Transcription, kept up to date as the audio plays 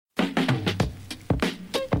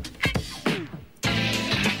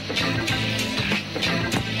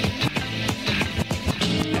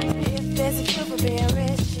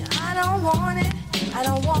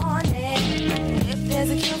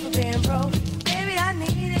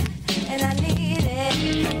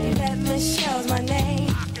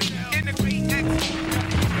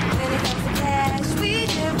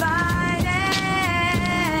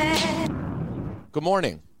Good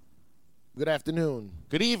morning. Good afternoon.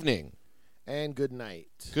 Good evening. And good night.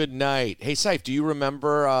 Good night. Hey, Syph, do you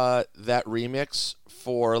remember that remix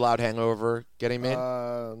for Loud Hangover getting made?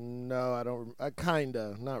 No, I don't.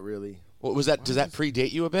 Kinda, not really. What was that? Does that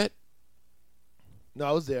predate you a bit? No,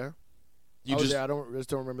 I was there. You I was just there. I just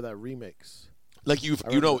don't remember that remix. like you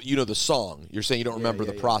know the song. You're saying you don't remember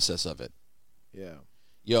the process of it. Yeah.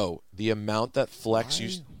 Yo, the amount that Flex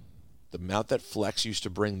used to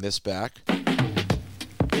bring this back.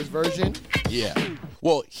 His version? Yeah.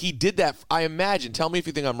 Well, he did that. I imagine. Tell me if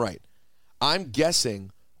you think I'm right. I'm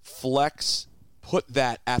guessing Flex put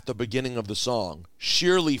that at the beginning of the song,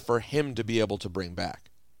 sheerly for him to be able to bring back.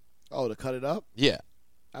 Oh, to cut it up? Yeah.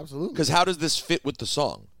 Absolutely. Because how does this fit with the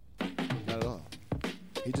song? Not at all.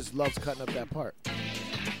 He just loves cutting up that part.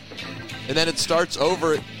 And then it starts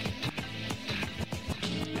over.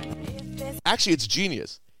 Actually, it's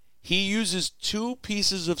genius. He uses two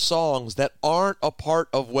pieces of songs that aren't a part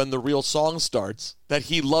of when the real song starts that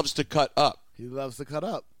he loves to cut up. He loves to cut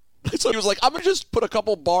up. So he was like, I'm going to just put a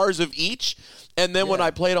couple bars of each, and then when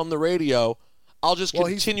I play it on the radio, I'll just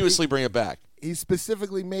continuously bring it back. He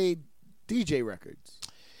specifically made DJ records.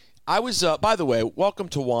 I was, by the way, welcome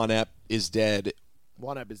to Wanep is Dead.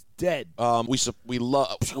 Wanep is dead. We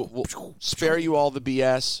love, we'll spare you all the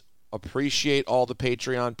BS, appreciate all the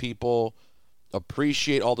Patreon people,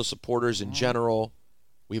 appreciate all the supporters in general.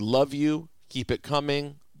 We love you. Keep it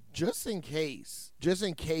coming. Just in case,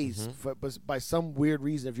 by some weird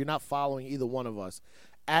reason, if you're not following either one of us,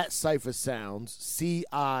 at Cypher Sounds,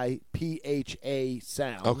 CIPHA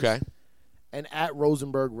Sounds. Okay. And at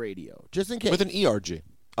Rosenberg Radio. Just in case. With an ERG.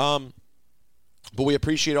 But we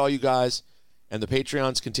appreciate all you guys, and the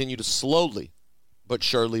Patreons continue to slowly but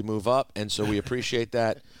surely move up, and so we appreciate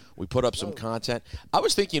that. We put up some content. I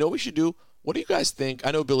was thinking, what we should do? What do you guys think?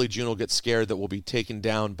 I know Billy June will get scared that we'll be taken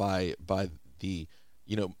down by the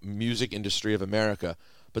music industry of America.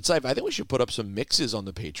 But Syph, I think we should put up some mixes on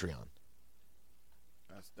the Patreon.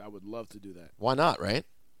 I would love to do that. Why not, right?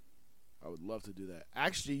 I would love to do that.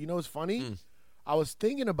 Actually, you know what's funny? I was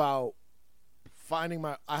thinking about finding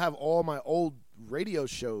I have all my old radio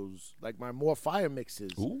shows, like my More Fire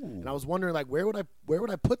mixes. Ooh. And I was wondering, like, where would I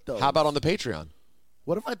put those? How about on the Patreon?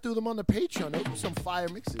 What if I threw them on the Patreon? Those are some fire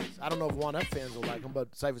mixes. I don't know if One Up fans will like them,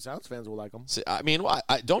 but Cypher Sounds fans will like them. See, I mean,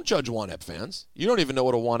 I don't judge One Ep fans. You don't even know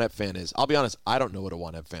what a One Ep fan is. I'll be honest, I don't know what a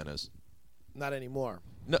One Ep fan is. Not anymore.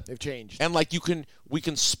 No, they've changed. And like we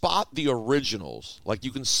can spot the originals. Like you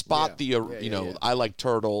can spot I like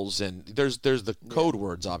turtles, and there's the code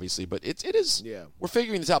words obviously, but it is. Yeah. We're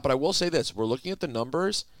figuring this out. But I will say this: we're looking at the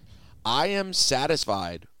numbers. I am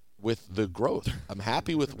satisfied with the growth. I'm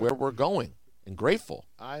happy with where we're going. And grateful.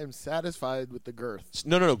 I am satisfied with the girth.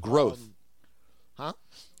 No, growth. Huh?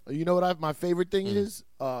 You know what my favorite thing is?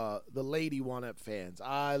 The lady One Up fans.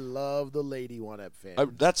 I love the lady One Up fans.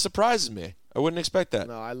 That surprises me. I wouldn't expect that.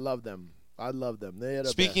 No, I love them. They're the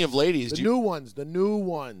Speaking best. of ladies, the new ones. they're new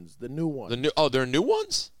ones? Yes,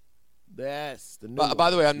 the new ones.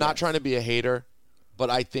 By the way, I'm not trying to be a hater,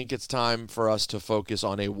 but I think it's time for us to focus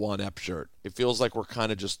on a One Ep shirt. It feels like we're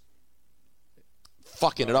kind of just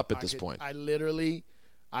fucking it up at this point. I literally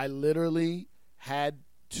had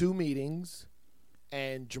 2 meetings,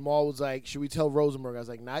 and Jamal was like, should we tell Rosenberg? I was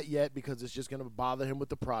like, not yet, because it's just going to bother him with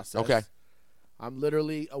the process. Okay. I'm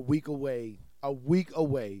literally a week away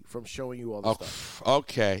from showing you all the stuff.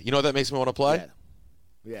 Okay. You know what that makes me want to play?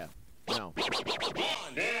 Yeah. No.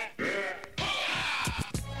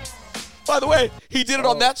 By the way, he did it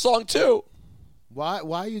on that song too. Why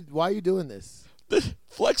are you doing this?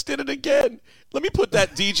 Flex did it again. Let me put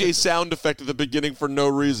that DJ sound effect at the beginning for no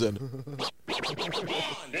reason.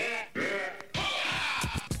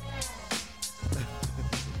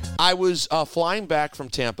 I was flying back from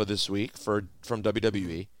Tampa this week from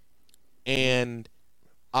WWE, and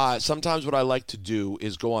sometimes what I like to do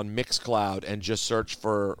is go on Mixcloud and just search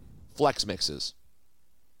for Flex mixes.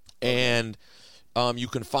 And you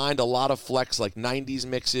can find a lot of Flex, like 90s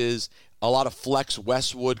mixes, a lot of Flex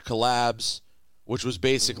Westwood collabs, which was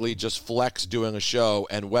basically just Flex doing a show,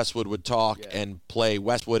 and Westwood would talk and play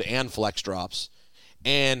Westwood and Flex drops.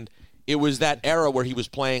 And it was that era where he was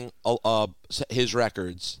playing his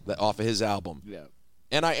records off of his album. Yeah.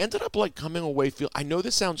 And I ended up coming away I know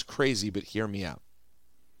this sounds crazy, but hear me out.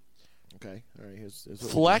 Okay. All right. Here's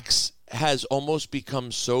Flex has almost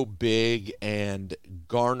become so big and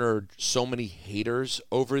garnered so many haters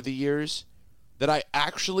over the years that I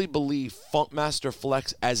actually believe Funkmaster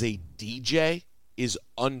Flex as a DJ is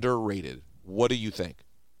underrated. What do you think?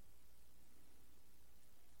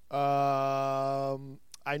 I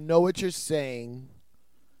know what you're saying,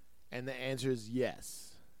 and the answer is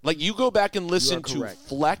yes. Like, you go back and listen to correct.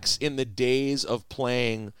 Flex in the days of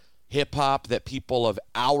playing hip-hop that people of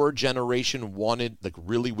our generation wanted, like,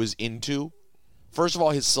 really was into. First of all,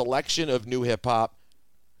 his selection of new hip-hop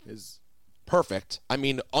Is perfect. I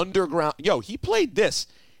mean, underground. Yo, he played this.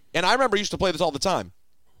 And I remember he used to play this all the time.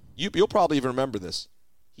 You'll probably even remember this.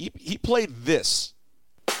 He played this.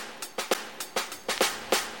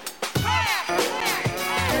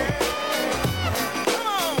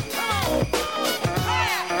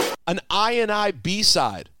 An I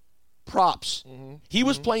B-side. Props. He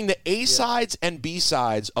was playing the A-sides and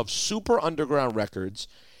B-sides of super underground records.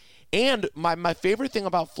 And my favorite thing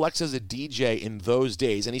about Flex as a DJ in those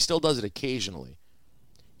days, and he still does it occasionally,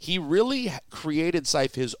 he really created,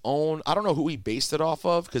 Syph, his own. I don't know who he based it off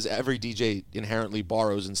of, because every DJ inherently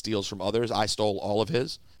borrows and steals from others. I stole all of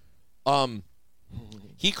his.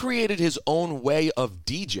 He created his own way of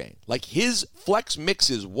DJing. Like, his Flex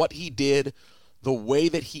mixes, what he did, the way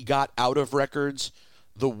that he got out of records,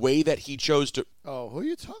 the way that he chose to. Oh, who are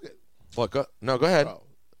you talking? No, go ahead. Bro.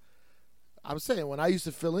 I'm saying, when I used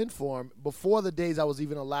to fill in for him, before the days I was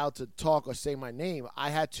even allowed to talk or say my name, I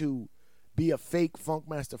had to be a fake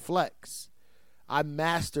Funkmaster Flex. I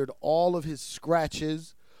mastered all of his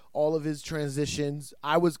scratches, all of his transitions.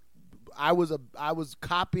 I was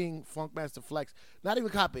copying Funkmaster Flex. Not even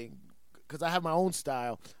copying, because I have my own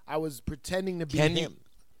style. I was pretending to be him.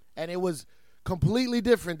 And it was completely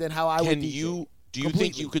different than how I would DJ. Do you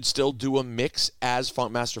think you could still do a mix as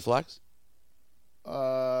Funkmaster Flex?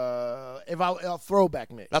 A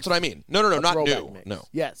throwback mix. That's what I mean. No, not new. Mix. No.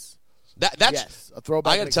 Yes. That's yes, a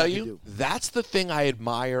throwback. I gotta mix tell I you, that's the thing I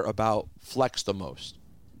admire about Flex the most.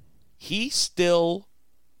 He still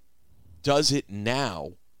does it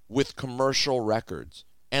now with commercial records,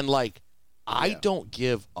 and I don't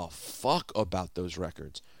give a fuck about those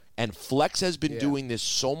records. And Flex has been doing this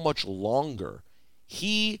so much longer.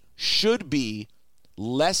 He should be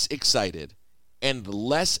less excited and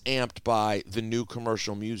less amped by the new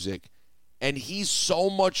commercial music, and he's so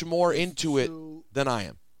much more into it than I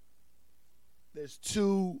am. There's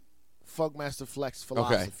two Funkmaster Flex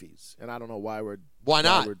philosophies, and I don't know why we're. Why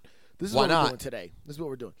not? This is what we're doing today. This is what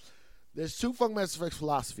we're doing. There's two Funkmaster Flex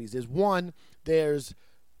philosophies. There's one. There's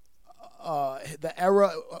the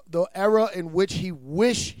era in which he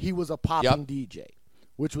wished he was a popping DJ,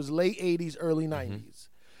 which was late '80s, early '90s.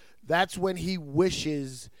 That's when he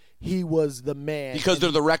wishes he was the man, because they're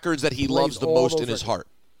the records that he loves the most in his heart.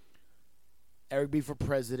 Eric B. for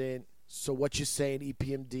President. So What You Saying,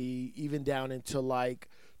 EPMD, even down into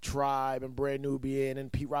Tribe and Brand Nubian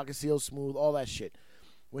and Pete Rock and CL Smooth, all that shit.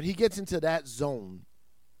 When he gets into that zone,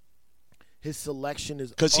 his selection is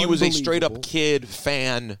because he was a straight up kid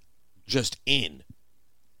fan, just in.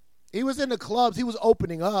 He was in the clubs. He was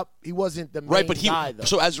opening up. He wasn't the main guy, though.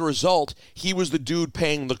 So as a result, he was the dude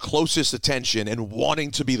paying the closest attention and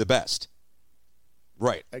wanting to be the best.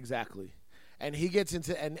 Right. Exactly. And he gets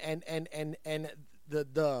into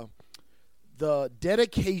the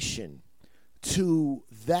dedication to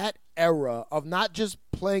that era of not just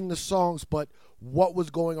playing the songs, but what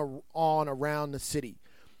was going on around the city,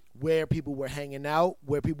 where people were hanging out,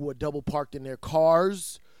 where people were double parked in their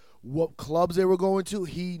cars, what clubs they were going to.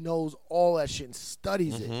 He knows all that shit and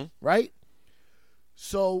studies it, right?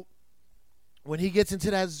 So when he gets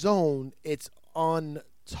into that zone, it's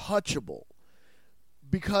untouchable.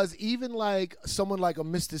 Because even someone like a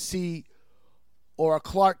Mr. C or a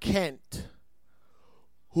Clark Kent,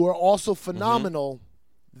 who are also phenomenal,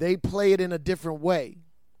 they play it in a different way.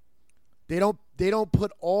 They don't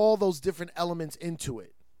put all those different elements into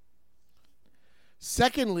it.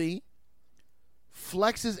 Secondly,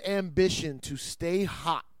 Flex's ambition to stay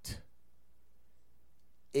hot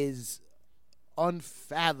is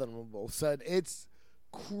unfathomable, son. It's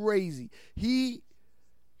crazy.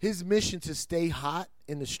 His mission to stay hot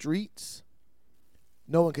in the streets,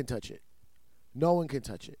 no one can touch it. No one can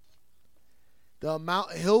touch it. The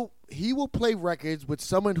amount he will play records with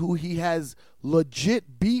someone who he has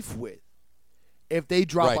legit beef with if they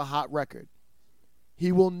drop a hot record.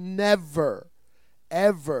 He will never,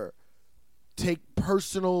 ever take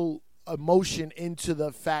personal emotion into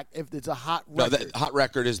the fact if it's a hot record. No, that hot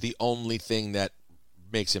record is the only thing that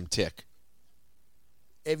makes him tick.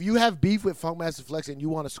 If you have beef with Funkmaster Flex and you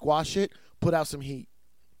want to squash it, put out some heat.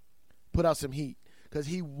 Put out some heat. Because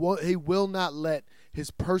he will not let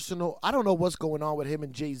his personal. I don't know what's going on with him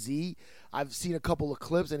and Jay-Z. I've seen a couple of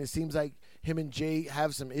clips, and it seems like him and Jay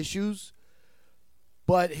have some issues.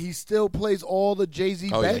 But he still plays all the Jay-Z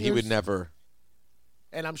bangers. Yeah, he would never.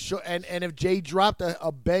 And I'm sure. And if Jay dropped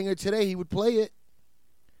a banger today, he would play it.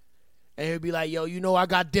 And he'd be like, yo, I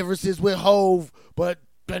got differences with Hove, but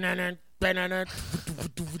And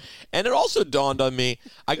it also dawned on me,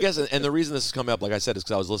 I guess, and the reason this is coming up, like I said, is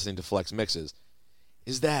because I was listening to Flex Mixes,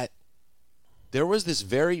 is that there was this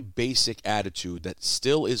very basic attitude that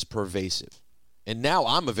still is pervasive. And now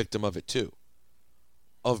I'm a victim of it too.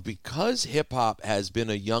 Of because hip-hop has been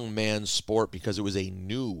a young man's sport because it was a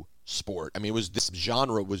new sport. I mean, this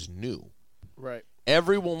genre was new. Right.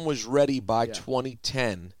 Everyone was ready by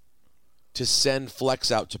 2010 to send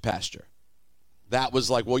Flex out to pasture. That was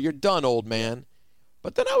like, well, you're done, old man.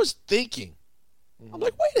 But then I was thinking, I'm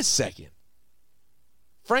like, wait a second.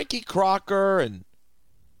 Frankie Crocker and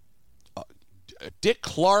Dick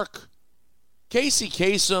Clark, Casey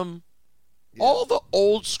Kasem, all the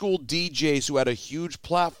old school DJs who had a huge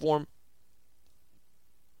platform.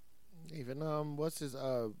 Even what's his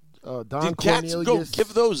Don Did cats Cornelius go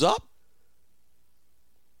give those up?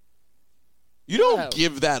 You don't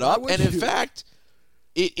give that up. And in fact,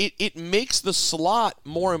 it makes the slot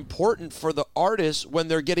more important for the artists when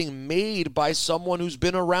they're getting made by someone who's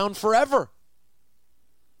been around forever.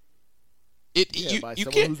 You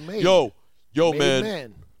can't. Yo,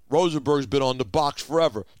 man. Rosenberg's been on the box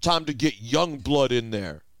forever. Time to get young blood in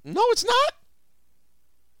there. No, it's not.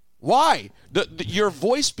 Why? Your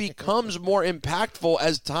voice becomes more impactful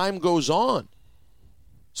as time goes on.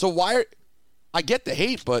 So why? I get the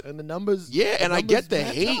hate, but and the numbers. Yeah, and I get the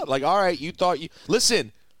hate. Up. Like, all right, you thought you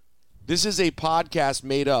listen. This is a podcast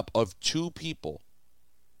made up of two people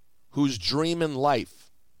whose dream in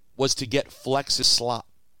life was to get Flex's slot.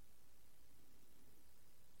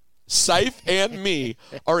 Syfe and me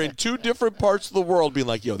are in two different parts of the world being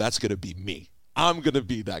like, yo, that's going to be me. I'm going to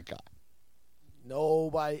be that guy.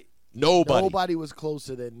 Nobody was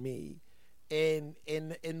closer than me. In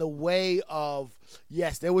the way of,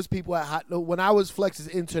 yes, there was people at when I was Flex's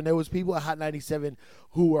intern, there was people at Hot 97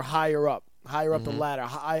 who were higher up the ladder,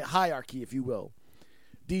 hierarchy, if you will.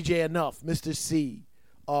 DJ Enough, Mr. C.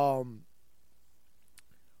 But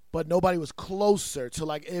nobody was closer to,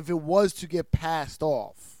 like, if it was to get passed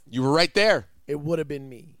off. You were right there. It would have been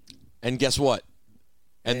me. And guess what?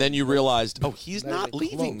 And then you realized, oh, he's not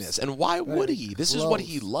leaving this. And why would he? This is what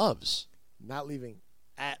he loves. Not leaving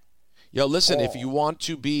at Yo, listen, all. If you want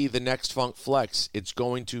to be the next Funk Flex, it's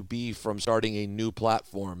going to be from starting a new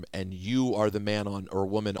platform, and you are the man on or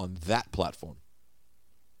woman on that platform.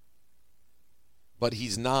 But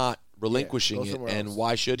he's not relinquishing it, and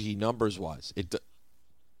why should he, numbers-wise?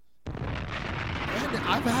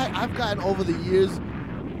 I've gotten over the years,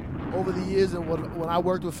 and when I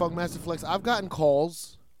worked with Funkmaster Flex, I've gotten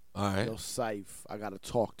calls. All right. Yo, Syfe, I got to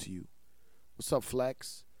talk to you. What's up,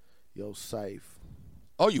 Flex? Yo, Syfe.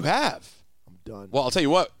 Oh, you have? I'm done. Well, I'll tell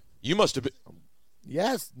you what. You must have been.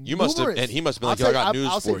 Yes. You must have, and he must have been like, yo, I got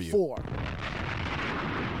news for you. 4.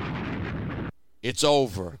 It's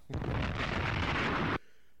over.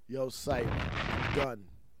 Yo, Syfe,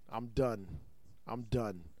 I'm done.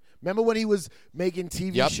 Remember when he was making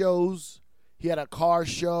TV shows? He had a car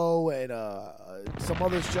show and some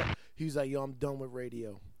other show. He was like, yo, I'm done with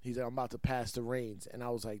radio. He's like, I'm about to pass the reins. And I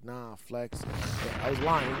was like, nah, Flex. I was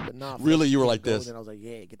lying, but nah. Flex, really, you were like this? And I was like,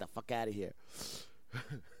 yeah, get the fuck out of here.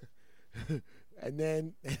 and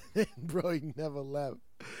then, bro, he never left.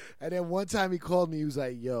 And then one time he called me. He was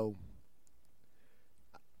like, yo,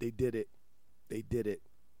 they did it. The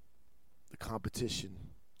competition.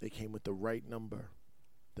 They came with the right number.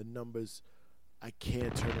 The numbers, I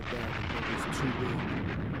can't turn it down. The number's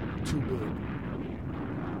too big.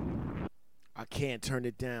 I can't turn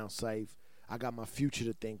it down, Syfe. I got my future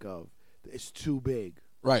to think of. It's too big.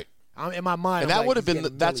 Right. I'm in my mind. And that like, would have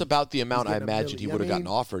been, that's about the amount I imagined he would have gotten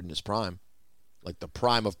mean? offered in his prime. Like the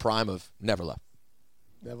prime of never left.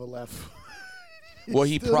 Never left. Well,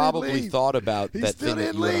 he probably thought about that thing that you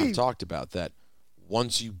and I leave. talked about, that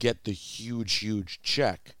once you get the huge, huge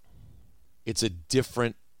check, it's a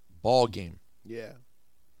different ball game. Yeah.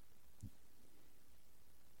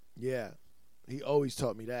 Yeah. He always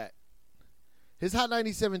taught me that. His Hot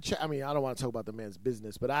 97 check, I mean, I don't want to talk about the man's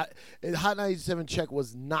business, but his Hot 97 check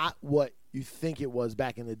was not what you think it was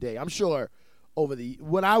back in the day. I'm sure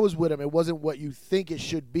when I was with him, it wasn't what you think it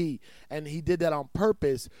should be. And he did that on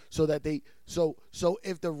purpose so that so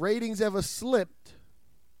if the ratings ever slipped,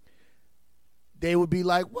 they would be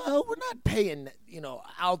like, well, we're not paying,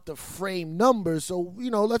 out the frame numbers. So,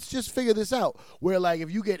 let's just figure this out. Where, like, if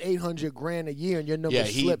you get $800,000 a year and your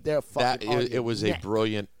numbers slip, they're fucking it was neck.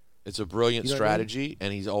 It's a brilliant strategy, I mean?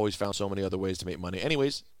 And he's always found so many other ways to make money.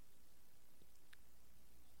 Anyways.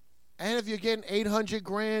 And if you're getting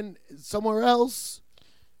 $800,000 somewhere else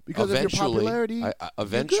because of your popularity,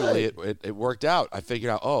 eventually it worked out. I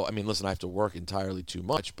figured out, listen, I have to work entirely too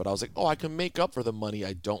much, but I was like, I can make up for the money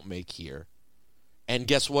I don't make here. And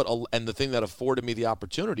guess what? And the thing that afforded me the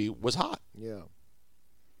opportunity was hot. Yeah.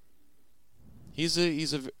 He's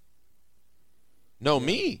a. No,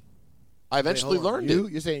 me. I eventually learned it.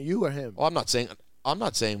 You're saying you or him? Well, I'm not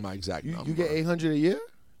saying my exact number. You get 800 a year?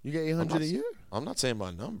 You get 800 a year? I'm not saying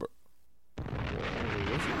my number.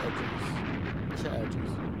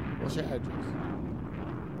 What's your address?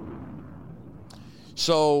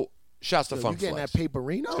 So, shouts to Funk You getting Flex. that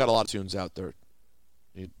Paperino? He's got a lot of tunes out there.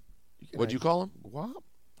 What'd you call him? What?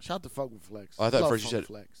 Shout to Funk Flex. Oh, I thought Love first you Funk said.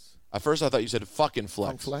 Flex. At first, I thought you said fucking Flex.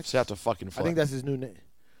 Funk Flex? Shout out to fucking Flex. I think that's his new name.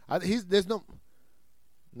 There's no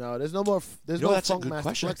more. There's no that's a Funk good Master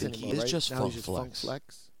question. I Flex think he anymore, is right? just Now Funk he's just Flex. Funk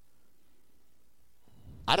Flex.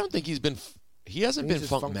 I don't think he's been. He hasn't He's been just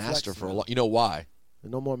Funk Funk Master Flex for a now. long. You know why?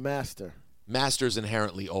 There's no more Master. Master's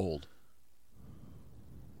inherently old.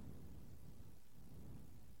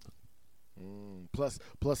 Plus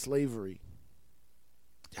slavery.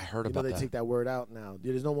 I heard You know about they that. take that word out now.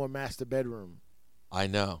 There's no more master bedroom. I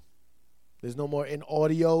know. There's no more in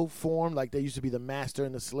audio form like there used to be the master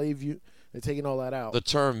and the slave. They're taking all that out. The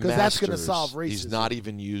term because that's going to masters, solve racism. he's not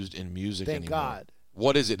even used in music Thank anymore. God.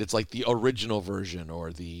 What is it? It's like the original version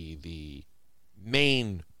or the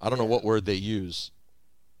main. I don't know what word they use.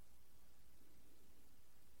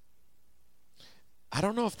 I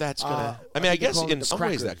don't know if that's gonna. I mean, I think they guess call it in the some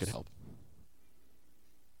ways that crackers. could help.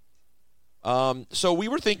 So we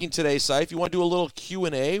were thinking today, Saif, you want to do a little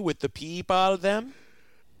Q&A with the people them?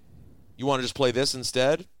 You want to just play this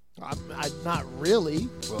instead? Not really.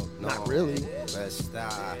 Well, Not really. West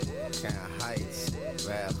Side, Can't Heights,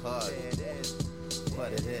 Red Hood.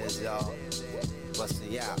 What it is, y'all.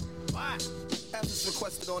 Bustin' out. As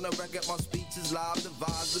requested on the record, my speech is live,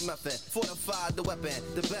 devised the method, fortified the weapon,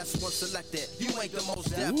 the best one selected. You ain't the most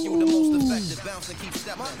deaf, you the most effective. Bounce and keep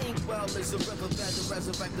stepping. My inkwell is a riverbed to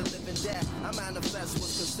resurrect the living dead. I manifest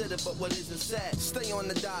what's considered, but what isn't said. Stay on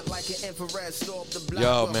the dot like an infrared storm. The black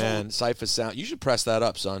Yo, will man, hold- Cypher sound. You should press that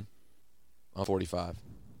up, son. On 45.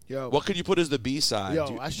 Yo, What could you put as the B-side?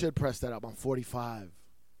 Yo, I should press that up. I'm 45.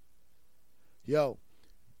 Yo,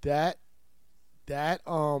 that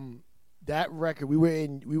record we were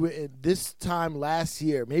in this time last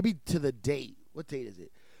year, maybe to the date. What date is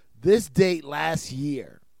it? This date last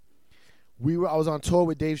year. I was on tour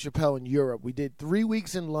with Dave Chappelle in Europe. We did 3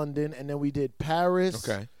 weeks in London, and then we did Paris,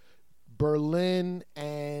 Okay. Berlin,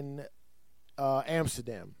 and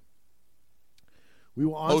Amsterdam. We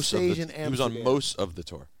were on stage in Amsterdam. He was on most of the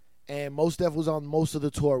tour. And Mos Def was on most of the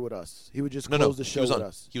tour with us. He would just No, close the show he was with on,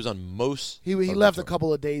 us. He was on most. He of left the a tour.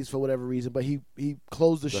 couple of days for whatever reason, but he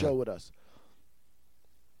closed the Go show ahead. with us.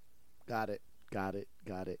 Got it.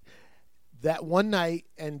 That one night,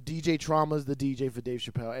 and DJ Trauma's the DJ for Dave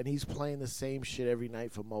Chappelle, and he's playing the same shit every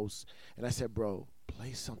night for Mos. And I said, bro,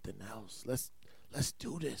 play something else. Let's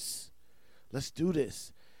do this. Let's do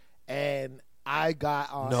this. And I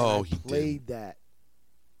got on No, and he I played that.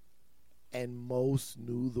 And Mos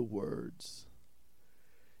knew the words.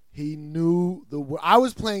 He knew the word. I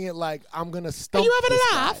was playing it like I'm gonna stump. Are you having this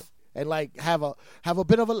a guy laugh? and like have a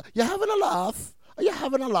bit of a. You're having a laugh. Are you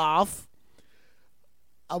having a laugh?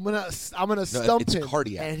 I'm gonna stump it's him.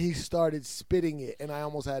 cardiac. And he started spitting it, and I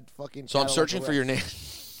almost had fucking. So I'm Cadillac searching for your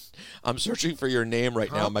arrest. name. I'm searching for your name right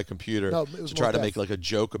now Huh? on my computer No, it was to try Mos to Def. make like a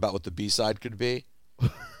joke about what the B-side could be.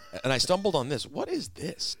 And I stumbled on this. What is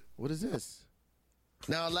this? What is this?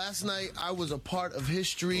 Now, last night I was a part of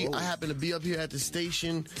history. I happened to be up here at the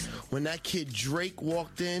station when that kid Drake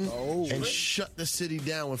walked in and shut the city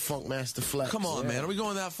down with Funk Master Flex. Come on, man. Are we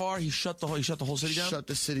going that far? He shut the whole city down? Shut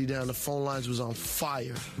the city down. The phone lines was on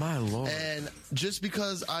fire. My Lord. And just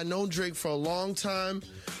because I know Drake for a long time,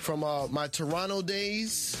 from my Toronto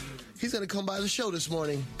days, he's going to come by the show this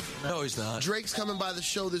morning. No, he's not. Drake's coming by the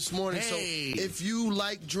show this morning. Hey. So if you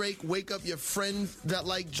like Drake, wake up your friends that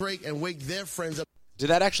like Drake and wake their friends up. Did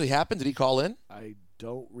that actually happen? Did he call in? I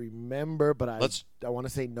don't remember, but I want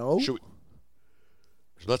to say no. Should we,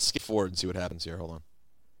 let's skip forward and see what happens here. Hold on.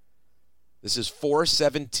 This is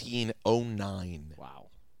 4/17/09. Wow.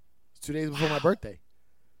 It's 2 days before my birthday.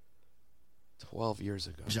 12 years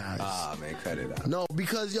ago. Ah, man, cut it out. No,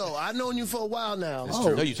 because, I've known you for a while now.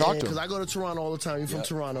 true. No, you talked to him. Because I go to Toronto all the time. You're from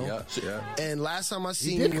Toronto. Yeah. And last time I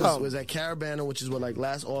seen did you come. was at Carabana, which is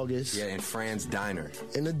last August. Yeah, in Fran's Diner.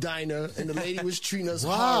 In the diner. And the lady was treating us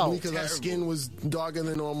Wow. horribly because our skin was darker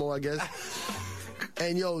than normal, I guess.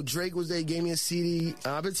 And, Drake was there, he gave me a CD.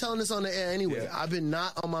 I've been telling this on the air anyway. Yeah. I've been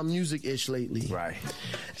not on my music-ish lately. Right.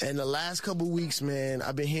 And the last couple weeks, man,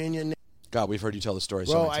 I've been hearing your name. God, we've heard you tell the story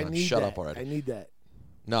so Bro, many I times. need Shut that. up already. I need that.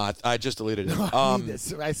 No, I just deleted it. I need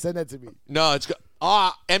this. I send that to me. No, it's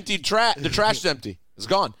empty trash. The trash is empty. It's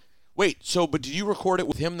gone. Wait, but did you record it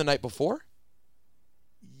with him the night before?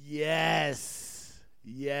 Yes.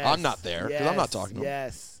 I'm not there because I'm not talking to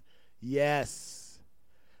him. Yes.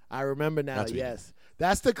 I remember now. That's me. Yes.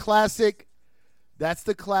 That's the classic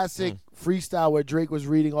freestyle where Drake was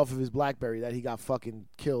reading off of his BlackBerry that he got fucking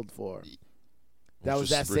killed for. That was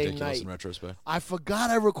that same ridiculous night. In retrospect. I forgot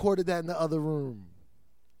I recorded that in the other room.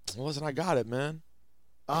 Well, listen, I got it, man.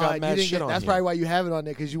 That's probably why you have it on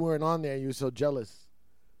there, because you weren't on there and you were so jealous.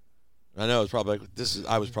 I know. It's probably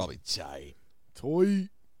I was probably tight. Toy.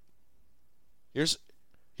 Here's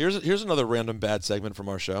another random bad segment from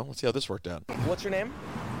our show. Let's see how this worked out. What's your name?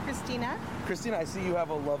 Christina? Christina, I see you have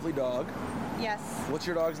a lovely dog. Yes. What's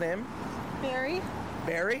your dog's name? Barry?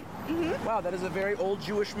 Barry? Mm-hmm. Wow, that is a very old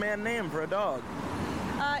Jewish man name for a dog.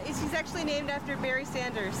 He's actually named after Barry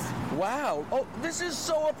Sanders. Wow. Oh, this is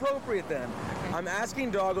so appropriate then. I'm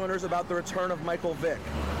asking dog owners about the return of Michael Vick.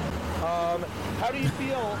 How do you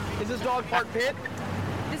feel? Is this dog part pit?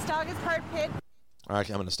 This dog is part pit. All right,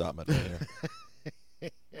 I'm going to stop my here.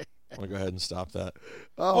 I'm going to go ahead and stop that.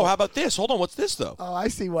 Oh, how about this? Hold on. What's this, though? Oh, I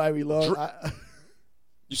see why we lost.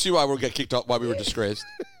 You see why we'll get kicked off, why we were disgraced?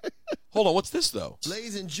 Hold on. What's this, though?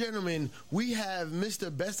 Ladies and gentlemen, we have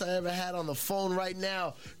Mr. Best I Ever Had on the phone right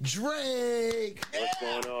now, Drake. What's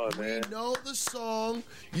going on, man? We know the song,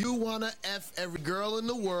 You Wanna F Every Girl in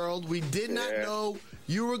the World. We did not know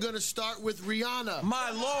you were going to start with Rihanna. My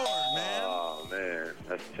Lord, man. Oh, man.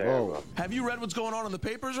 That's terrible. Whoa. Have you read what's going on in the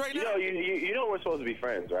papers right now? You know we're supposed to be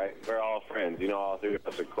friends, right? We're all friends. You know, all three of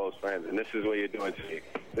us are close friends. And this is what you're doing to me.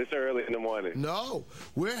 This early in the morning. No,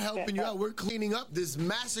 we're helping you out. We're cleaning up this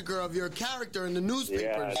massacre of your character in the newspapers.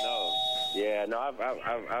 Yeah, I know. Yeah, no,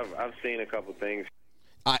 I've seen a couple things.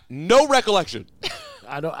 No recollection.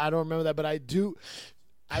 I don't remember that, but I do.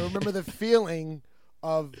 I remember the feeling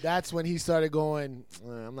of that's when he started going,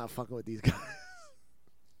 I'm not fucking with these guys.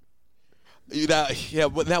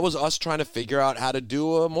 That was us trying to figure out how to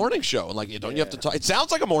do a morning show. And you have to talk. It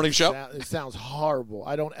sounds like a morning show. It sounds horrible.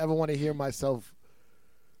 I don't ever want to hear myself.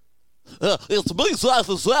 It's me,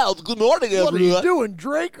 Sound. Good morning, everyone. What are you doing,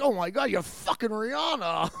 Drake? Oh my God, you're fucking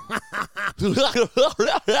Rihanna.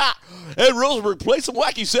 Hey, Rosenberg, play some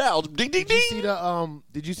wacky sounds. Ding, ding, ding.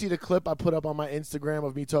 Did you see the clip I put up on my Instagram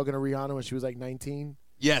of me talking to Rihanna when she was like 19?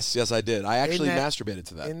 Yes, I did. I actually masturbated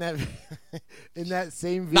to that. In that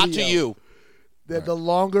same video. Not to you. The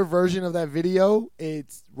longer version of that video,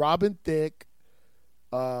 it's Robin Thicke,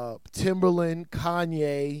 Timberland,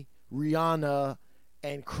 Kanye, Rihanna,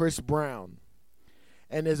 and Chris Brown.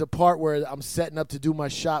 And there's a part where I'm setting up to do my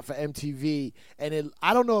shot for MTV, and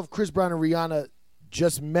I don't know if Chris Brown and Rihanna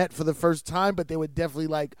just met for the first time, but they were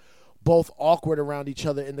definitely both awkward around each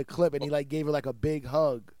other in the clip, and he gave her a big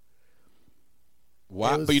hug.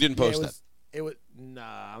 Wow, but you didn't post that.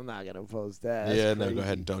 Nah, I'm not gonna post that. That's no, crazy. go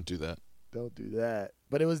ahead and don't do that. Don't do that.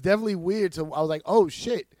 But it was definitely weird. So I was like, oh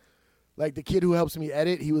shit! The kid who helps me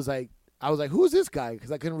edit, he was like, I was like, who is this guy?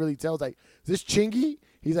 Because I couldn't really tell. I was like, is this Chingy?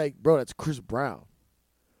 He's like, bro, that's Chris Brown.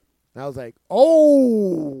 And I was like,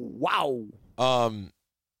 oh, wow.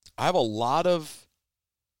 I have a lot of.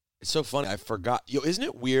 It's so funny. I forgot. Isn't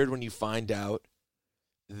it weird when you find out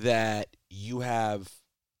that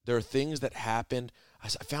there are things that happened? I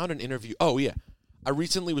found an interview. Oh yeah, I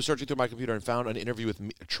recently was searching through my computer and found an interview with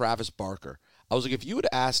Travis Barker. I was like, if you had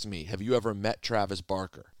asked me, have you ever met Travis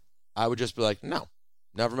Barker? I would just be like, no.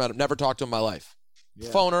 Never met him. Never talked to him in my life. Yeah.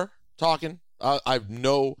 Phoner, talking. I have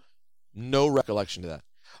no recollection to that.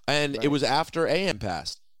 And It was after AM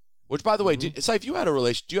passed. Which, by the way, Saif, you had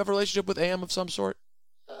do you have a relationship with AM of some sort?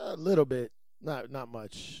 A little bit. Not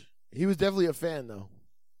much. He was definitely a fan, though.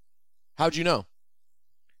 How'd you know?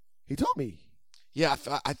 He told me. Yeah,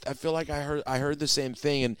 I feel like I heard the same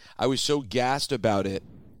thing, and I was so gassed about it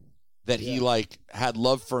that he had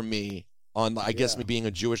love for me on, I guess, me being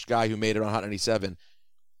a Jewish guy who made it on Hot 97.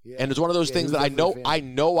 Yeah. And it's one of those things that I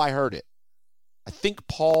know I heard it. I think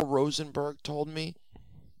Paul Rosenberg told me.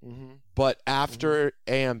 Mm-hmm. But after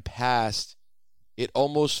AM passed, it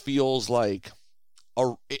almost feels like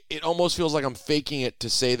I'm faking it to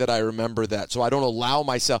say that I remember that. So I don't allow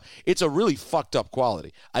myself. It's a really fucked up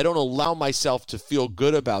quality. I don't allow myself to feel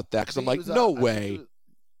good about that because I'm like, no way.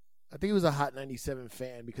 I think he was a Hot 97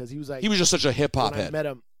 fan because he was like. He was just such a hip hop head. I met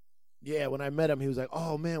him. Yeah, when I met him, he was like,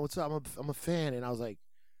 "Oh man, what's up? I'm a fan," and I was like,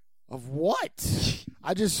 "Of what?"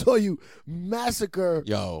 I just saw you massacre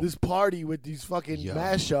this party with these fucking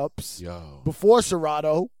mashups before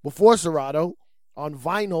Serato on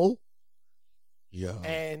vinyl. Yeah,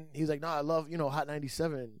 and he was like, "No, I love Hot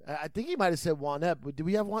 97." I think he might have said Juanette, but did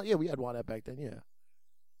we have one? Yeah, we had Juanette back then. Yeah.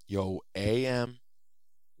 Yo, AM.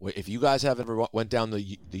 If you guys haven't ever went down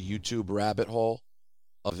the YouTube rabbit hole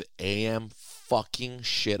of AM fucking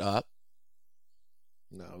shit up,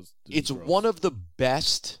 No, it's one of the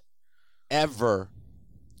best ever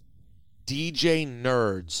DJ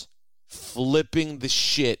nerds flipping the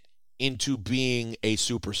shit into being a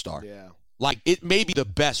superstar. Yeah. Like, it may be the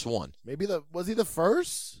best one. Maybe was he the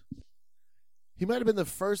first? He might have been the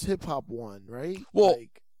first hip hop one, right? Well,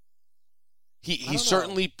 like, he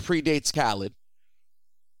certainly predates Khaled.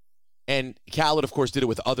 And Khaled, of course, did it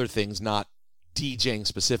with other things, not DJing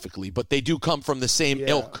specifically, but they do come from the same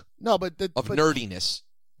ilk of nerdiness,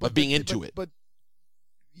 of being into it. But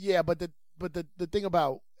the thing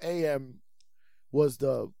about AM was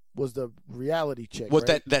the reality check. Was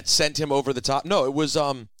right? that sent him over the top? No, it was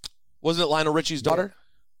wasn't it Lionel Richie's daughter?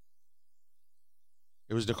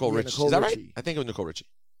 It was Nicole Richie. Nicole Is that Richie. right? I think it was Nicole Richie.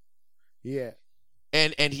 Yeah.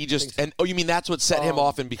 And he just oh, you mean that's what set him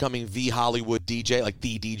off in becoming the Hollywood DJ, like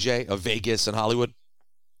the DJ of Vegas and Hollywood?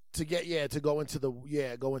 To go into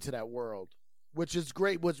that world, which is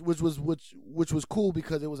great, which was cool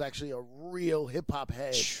because it was actually a real hip hop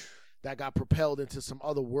head that got propelled into some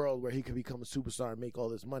other world where he could become a superstar and make all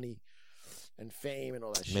this money and fame and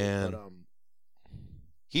all that shit. Man. But,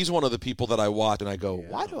 he's one of the people that I watch and I go,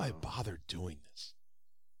 why do I bother doing this?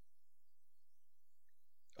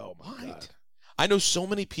 Oh my God. I know so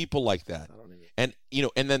many people like that. And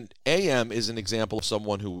then AM is an example of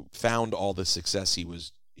someone who found all the success he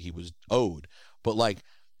was owed. But like,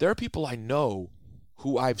 there are people I know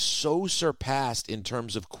who I've so surpassed in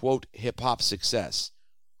terms of quote hip hop success,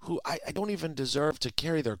 who I don't even deserve to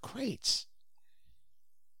carry their crates.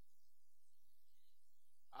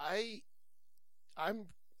 I'm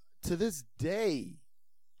to this day,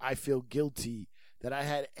 I feel guilty that I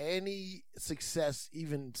had any success,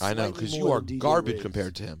 even I know, because you are garbage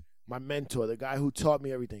compared to him. My mentor, the guy who taught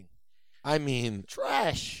me everything. I mean,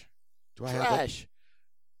 trash. Do I have trash?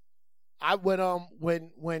 I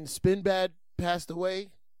when Spinbad passed away.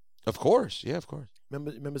 Of course, yeah, of course.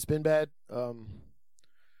 Remember Spinbad?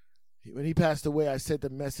 When he passed away, I sent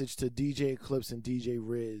the message to DJ Eclipse and DJ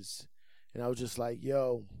Riz, and I was just like,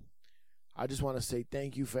 "Yo, I just want to say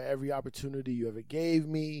thank you for every opportunity you ever gave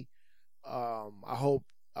me. I hope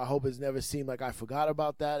it's never seemed like I forgot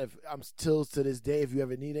about that. If I'm still to this day, if you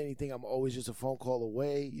ever need anything, I'm always just a phone call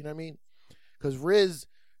away. You know what I mean? Because Riz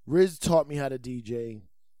taught me how to DJ.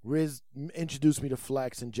 Riz introduced me to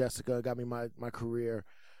Flex and Jessica, got me my career.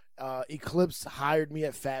 Eclipse hired me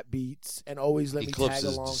at Fat Beats and always let me tag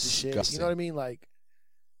along to shit. You know what I mean? Like,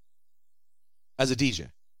 as a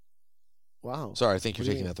DJ. Wow. Sorry, I think you're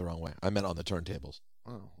taking that the wrong way. I meant on the turntables.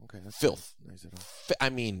 Oh, okay. That's Filth. Nice. I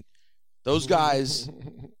mean, those guys.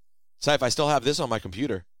 Say, if I still have this on my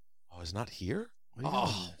computer. Oh, it's not here?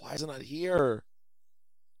 Oh, why is it not here?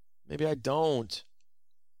 Maybe I don't.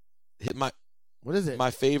 Hit my. What is it? My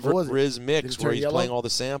favorite Riz mix where he's playing all the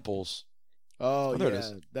samples. Oh, there yeah. it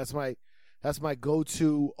is. That's my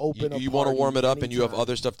go-to open. You want to warm it up and you have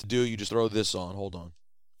other stuff to do. You just throw this on. Hold on.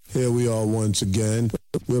 Here we are once again.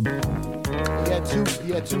 He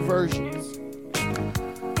had two versions.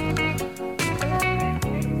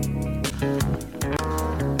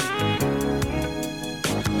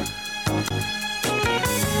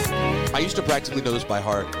 I used to practically know this by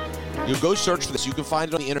heart. You go search for this. You can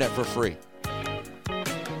find it on the internet for free.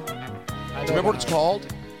 Remember what it's called?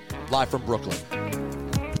 Live from Brooklyn.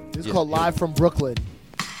 This is called Live from Brooklyn.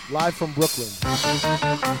 Live from Brooklyn.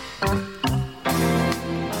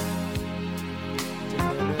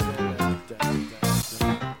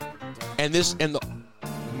 And the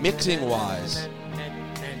mixing wise,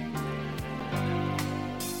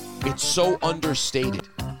 it's so understated.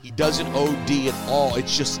 He doesn't OD at all.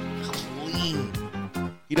 It's just clean.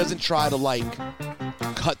 He doesn't try to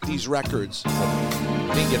cut these records.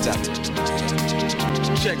 Then he gets out.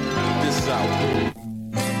 Check this out.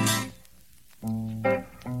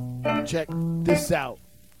 Check this out.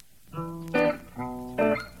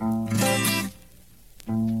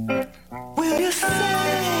 Will you say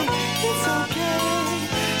it's okay?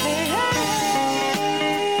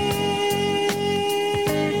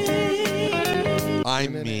 I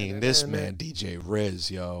mean, this man, DJ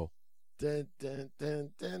Riz, yo.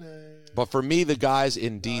 But for me, the guys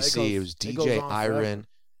in DC, it was DJ Iron,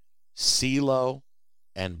 CeeLo,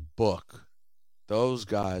 and Book. Those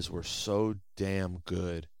guys were so damn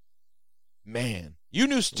good. Man.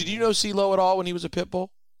 Did you know CeeLo at all when he was a Pitbull?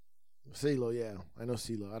 CeeLo, yeah. I know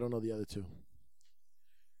CeeLo. I don't know the other two.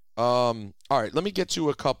 All right, let me get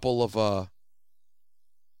to a couple of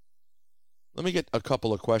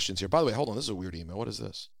questions here. By the way, hold on, this is a weird email. What is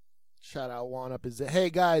this? Shout out Juan Up. Hey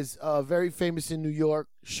guys, very famous in New York.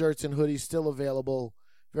 Shirts and hoodies still available.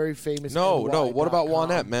 Very famous. No. What about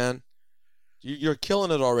Juanette, man? You're killing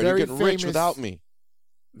it already. You're getting rich without me.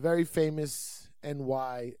 Very famous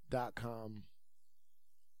NY.com.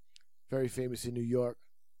 Very famous in New York.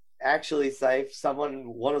 Actually, Saif,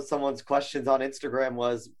 one of someone's questions on Instagram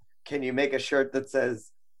was, can you make a shirt that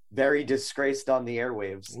says "Very disgraced on the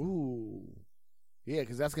airwaves"? Ooh. Yeah,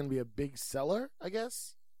 because that's going to be a big seller, I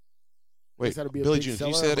guess. Wait, Billy June, can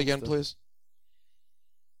you say that again, please?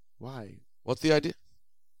 Why? What's the idea?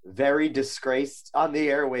 Very disgraced on the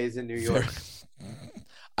airways in New York.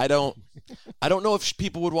 I don't know if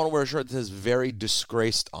people would want to wear a shirt that says "very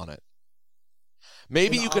disgraced" on it.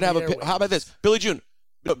 Maybe you could have how about this, Billy June?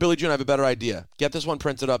 No, Billy June, I have a better idea. Get this one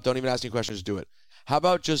printed up. Don't even ask any questions. Do it. How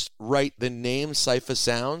about just write the name Cypher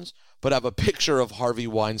Sounds, but have a picture of Harvey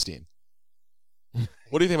Weinstein?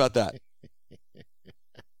 What do you think about that?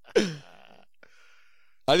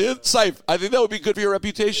 I think that would be good for your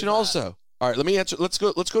reputation also. All right, let me answer. Let's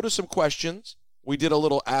go to some questions. We did a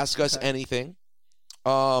little Ask Us Anything.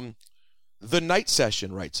 The Night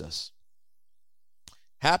Session writes us.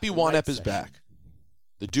 Happy One-Ep is back.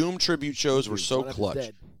 The Doom tribute shows were so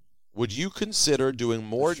clutch. Would you consider doing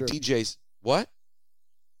more DJs? What?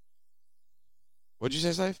 What'd you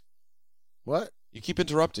say, Saif? What? You keep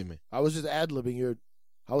interrupting me. I was just ad-libbing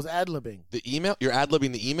I was ad-libbing. The email? You're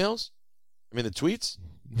ad-libbing the emails? I mean the tweets?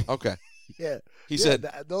 Okay. Yeah. He said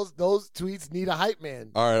those tweets need a hype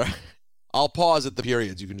man. All right. I'll pause at the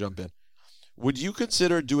periods. You can jump in. Would you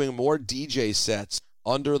consider doing more DJ sets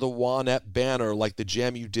under the One-Ep banner like the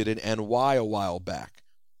jam you did in NY a while back?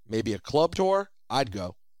 Maybe a club tour? I'd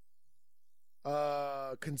go.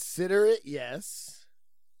 Consider it, yes.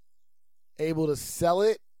 Able to sell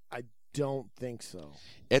it? I don't think so.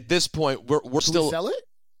 At this point, we're still sell it?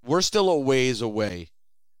 We're still a ways away.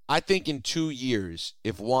 I think in 2 years,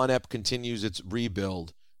 if One-Ep continues its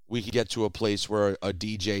rebuild, we could get to a place where a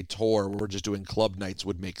DJ tour where we're just doing club nights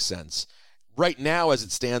would make sense. Right now, as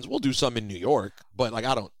it stands, we'll do some in New York, but I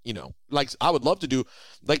don't, I would love to do,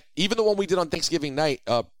 even the one we did on Thanksgiving night,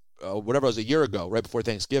 whatever it was, a year ago, right before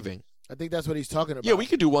Thanksgiving. I think that's what he's talking about. Yeah, we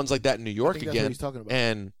could do ones like that in New York again. That's what he's talking about.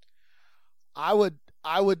 And I would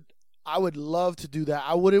love to do that.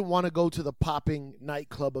 I wouldn't want to go to the popping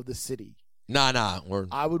nightclub of the city. Nah.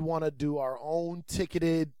 I would want to do our own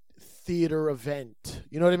ticketed theater event.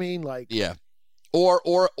 You know what I mean? Yeah.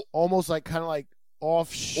 Or almost kind of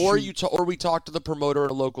offshoot. Or we talk to the promoter in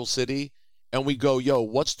a local city and we go, yo,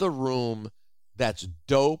 what's the room that's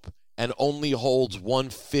dope and only holds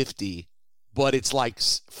 150, but it's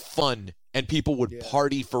fun and people would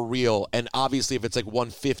party for real. And obviously if it's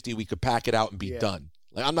 150, we could pack it out and be done.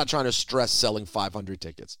 I'm not trying to stress selling 500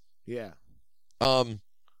 tickets. Yeah.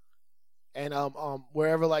 And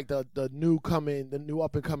wherever the new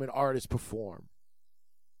up and coming artists perform.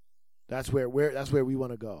 That's where we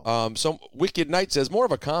want to go. So Wicked Knight says more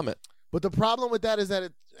of a comment. But the problem with that is that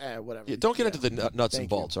it whatever. Yeah, don't get into the nuts and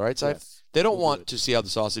bolts, all right, Saif? Yes. They don't want to see how the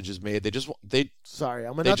sausage is made. They just want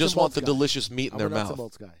I'm a they just want the guy. delicious meat in their I'm a nuts mouth. and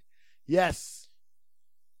bolts guy. Yes.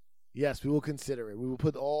 Yes, we will consider it. We will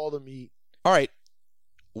put all the meat. All right.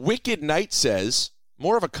 Wicked Knight says,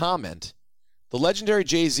 more of a comment. The legendary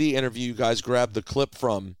Jay-Z interview you guys grabbed the clip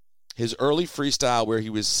from his early freestyle where he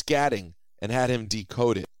was scatting and had him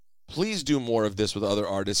decode it. Please do more of this with other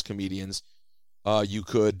artists, comedians. You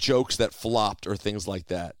could, jokes that flopped or things like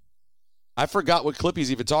that. I forgot what clip he's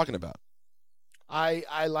even talking about.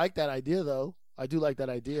 I like that idea, though. I do like that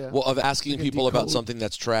idea. Well, of asking people about something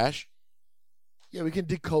that's trash? Yeah, we can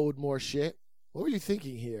decode more shit. What were you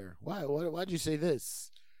thinking here? Why'd you say this?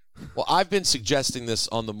 Well, I've been suggesting this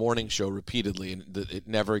on the morning show repeatedly, and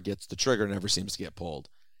the trigger never seems to get pulled.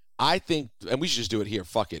 I think, and we should just do it here.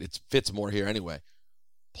 Fuck it. It fits more here anyway.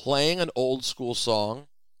 Playing an old school song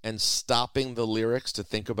and stopping the lyrics to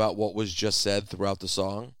think about what was just said throughout the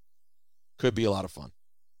song could be a lot of fun.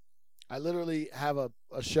 I literally have a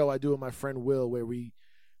show I do with my friend Will where we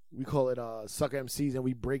call it Sucker MCs, and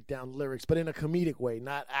we break down lyrics, but in a comedic way,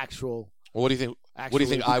 not actual. Well, what do you think? What do you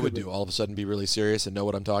think I would do? All of a sudden, be really serious and know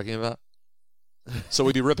what I'm talking about? So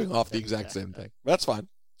we'd be ripping off the exact same thing. That's fine.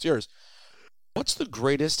 It's yours. What's the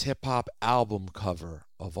greatest hip hop album cover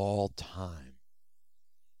of all time?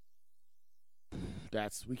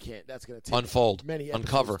 That's going to take unfold, many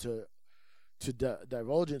uncover to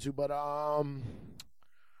divulge into, but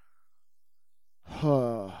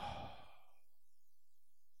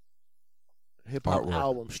hip hop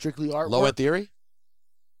album, strictly artwork. Low End Theory.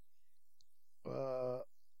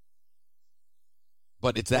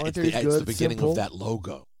 But it's that. It's the beginning simple. Of that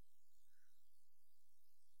logo.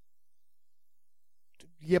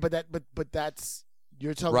 Yeah, but that's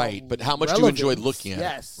you're talking right. About but how much do you enjoy looking at?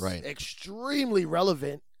 Yes, it? Right. Extremely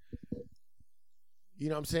relevant. You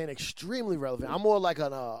know what I'm saying? Extremely relevant. I'm more like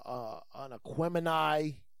on a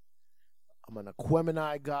Aquemini, an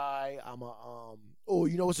Aquemini guy. I'm a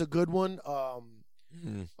you know what's a good one?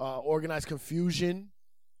 Organized Confusion.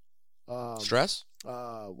 Stress?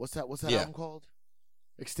 What's that Yeah. album called?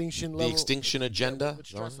 Extinction The Level. Extinction Agenda? With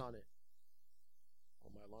Stress on it.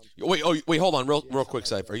 Wait, hold on, real quick,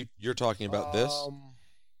 Cypher. You're talking about this?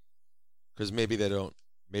 Because maybe they don't.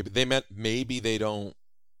 Maybe they don't.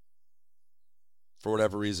 For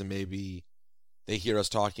whatever reason, maybe they hear us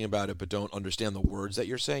talking about it but don't understand the words that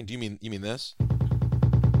you're saying. Do you mean this?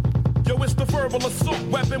 Yo, it's the verbal assault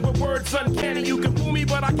weapon with words uncanny. You can fool me,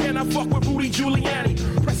 but I cannot fuck with Rudy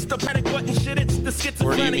Giuliani. Press the panic button, shit, it's the schizophrenic.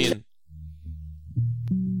 Or do you mean?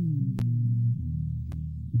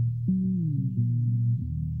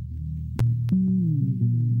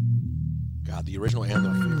 God, the original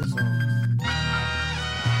anthem.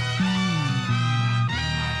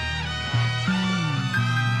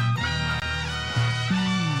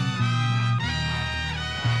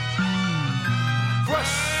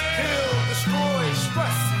 Crush, kill, destroy,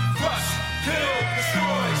 stress. Crush, kill,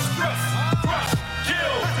 destroy, stress. Crush,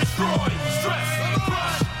 kill, destroy, stress.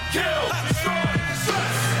 Crush, kill, destroy,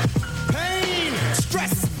 stress. Pain,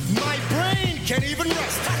 stress, my brain can't even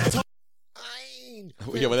rest.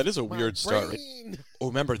 Yeah, well, that is a weird start. Right? Oh,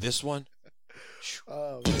 remember this one?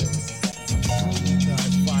 Oh, God,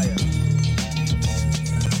 fire.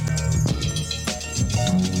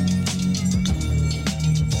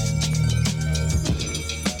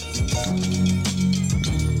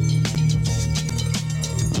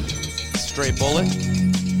 Straight bullet.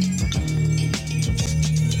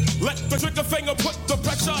 Let the trigger finger put the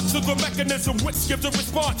pressure to the mechanism which gives a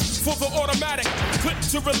response for the automatic click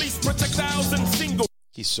to release projectiles and single.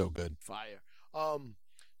 He's so good. Fire.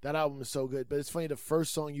 That album is so good, but it's funny. The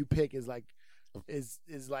first song you pick is like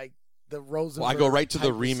the Rosenberg. Well, I go right to the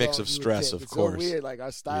type remix song of you would Stress, pick. of It's course. So weird. Like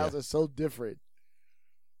our styles are so different.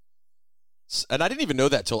 And I didn't even know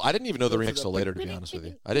that till I didn't even know the Go to remix the till later, to be honest with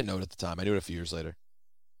you. I didn't know it at the time. I knew it a few years later.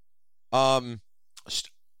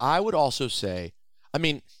 I would also say, I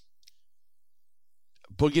mean,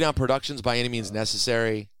 Boogie Down Productions by any means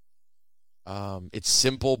necessary. It's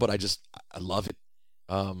simple, but I love it.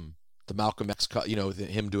 The Malcolm X,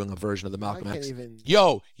 him doing a version of the Malcolm X.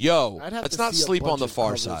 Yo, I'd have let's to not see a sleep on bunch the of Far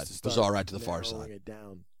covers Side. to It was start all right to the Far narrowing Side. it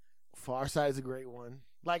down. Far Side is a great one.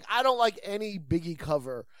 Like I don't like any Biggie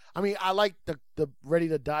cover. I mean, I like the Ready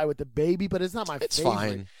to Die with the Baby, but it's not my It's favorite.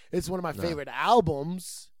 fine. It's one of my favorite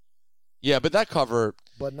albums, Yeah, but that cover,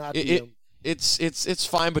 but not it's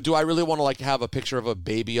fine. But do I really want to like have a picture of a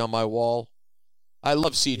baby on my wall? I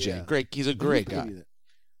love CJ. Yeah. Great, he's a great guy. Baby?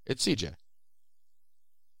 It's CJ.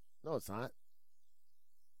 No, it's not.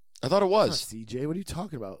 I thought it was. It's not CJ. What are you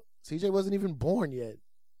talking about? CJ wasn't even born yet.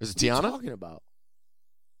 Is it What are you Tiana? talking about?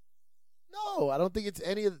 No, I don't think it's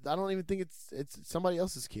any of. I don't even think it's somebody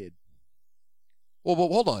else's kid. Well,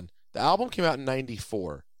 hold on. The album came out in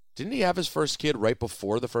 '94. Didn't he have his first kid right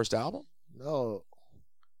before the first album? No,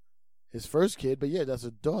 his first kid, but yeah, that's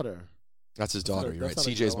a daughter. That's his daughter. You're right. that's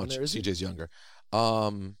not a CJ's girl on much. there, is it? CJ's younger.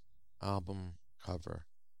 Album cover.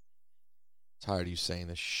 Tired of you saying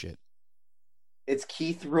this shit. It's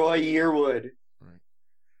Keith Roy Yearwood.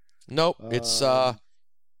 Nope. It's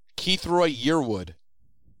Keith Roy Yearwood.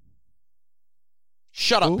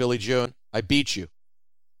 Shut up, Billy Joan. I beat you.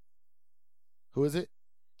 Who is it?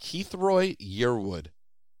 Keith Roy Yearwood.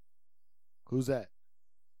 Who's that?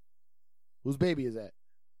 Whose baby is that?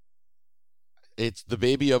 It's the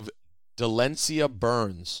baby of Delencia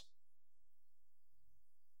Burns.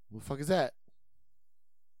 Who the fuck is that?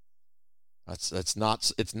 It's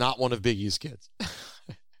not one of Biggie's kids.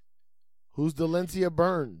 Who's Delencia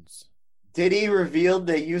Burns? Diddy revealed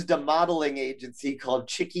they used a modeling agency called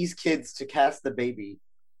Chicky's Kids to cast the baby.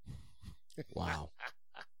 Wow.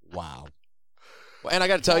 Well, and I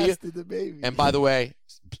got to tell you, Casted the baby. and by the way,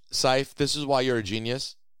 Syph, this is why you're a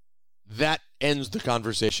genius. That ends the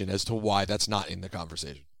conversation as to why that's not in the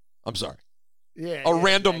conversation. I'm sorry. Yeah. A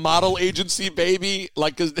random model agency baby,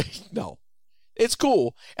 like, 'cause no, it's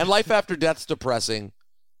cool. And Life After Death's depressing.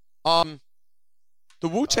 The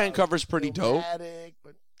Wu-Tang cover's pretty dope.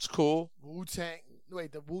 But It's cool. Wu-Tang.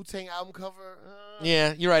 Wait, the Wu-Tang album cover?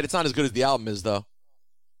 Yeah, you're right. It's not as good as the album is, though.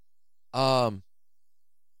 The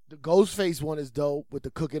Ghostface one is dope with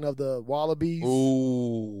the cooking of the wallabies.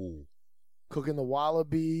 Ooh. Cooking the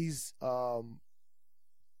wallabies.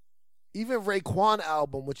 Even Raekwon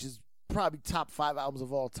album, which is probably top 5 albums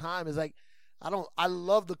of all time, is like I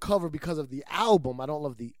love the cover because of the album. I don't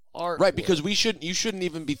love the art. Right, because you shouldn't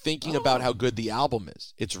even be thinking about how good the album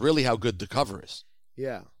is. It's really how good the cover is.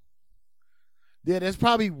 Yeah. Yeah, there's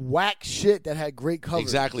probably whack shit that had great covers.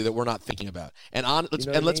 Exactly, that we're not thinking about. And let's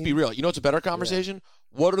You know what I be mean? real. You know what's a better conversation?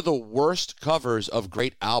 What are the worst covers of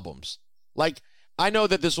great albums? Like, I know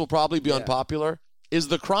that this will probably be unpopular. Is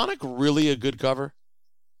The Chronic really a good cover?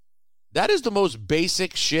 That is the most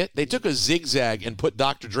basic shit. They took a zigzag and put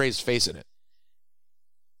Dr. Dre's face in it.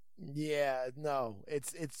 Yeah, no,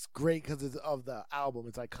 it's great because of the album.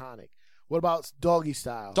 It's iconic. What about Doggy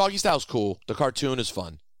Style? Doggy Style's cool. The cartoon is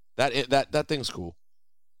fun. That thing's cool.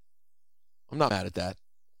 I'm not mad at that.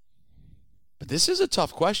 But this is a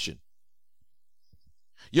tough question.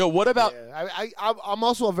 Yo, what about? Yeah, I'm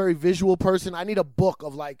also a very visual person. I need a book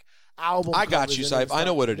of like album. I got covers you, and then Saif. I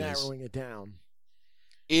know what it is. narrowing it down.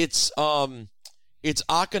 It's Akinelli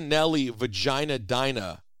Vagina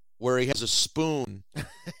Dinah, where he has a spoon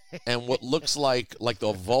and what looks like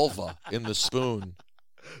the vulva in the spoon.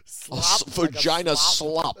 Vagina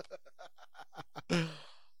slop.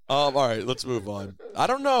 All right, let's move on. I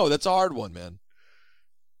don't know. That's a hard one, man.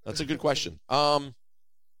 That's a good question. We'll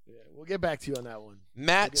get back to you on that one.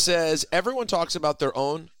 Matt says everyone talks about their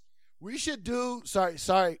own. We should do.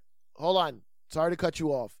 Sorry. Hold on. Sorry to cut you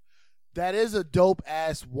off. That is a dope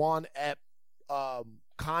ass one ep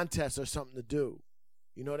contest or something to do.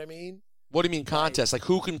 You know what I mean? What do you mean contest? Like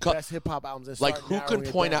who can cut? Best hip hop albums. And like start who can narrowing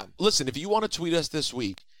it point down. out? Listen, if you want to tweet us this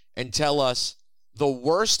week and tell us the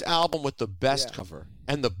worst album with the best cover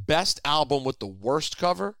and the best album with the worst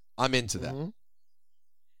cover, I'm into that. Mm-hmm.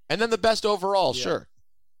 And then the best overall, sure.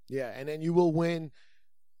 Yeah, and then you will win.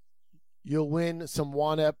 You'll win some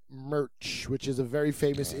One Ep merch, which is a very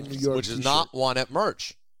famous in New York. Which is t-shirt. not One Ep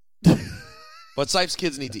merch. But Sife's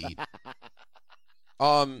kids need to eat.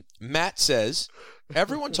 Matt says,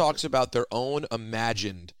 everyone talks about their own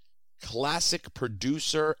imagined classic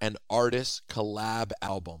producer and artist collab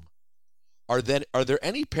album. Are there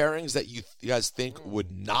any pairings that you guys think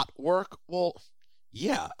would not work? Well,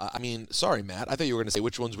 yeah. I mean, sorry, Matt. I thought you were going to say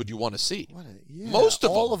which ones would you want to see. Most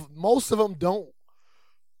of them. Most of them don't.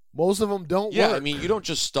 Most of them don't Yeah, work. I mean, you don't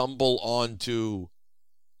just stumble onto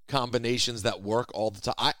combinations that work all the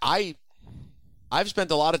time. I've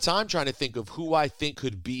spent a lot of time trying to think of who I think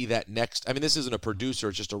could be that next. I mean, this isn't a producer;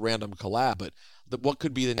 it's just a random collab. But what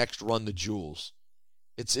could be the next Run the Jewels?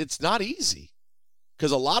 It's not easy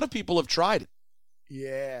because a lot of people have tried it.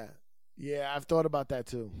 Yeah, I've thought about that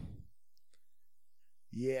too.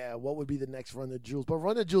 Yeah, what would be the next Run the Jewels? But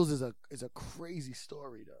Run the Jewels is a crazy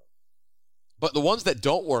story though. But the ones that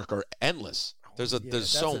don't work are endless. There's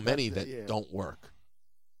so many that don't work.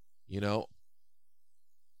 You know.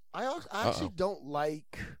 I actually don't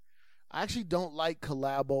like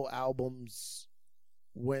collabo albums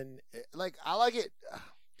when I like it.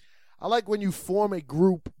 I like when you form a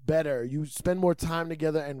group better. You spend more time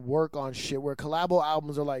together and work on shit. Where collabo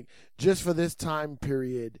albums are like just for this time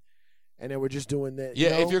period, and then we're just doing that.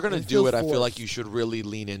 Yeah, if you're gonna do it, I feel forced. like you should really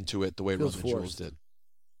lean into it the way Run Feels the Jewels forced. did.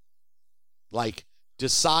 Like,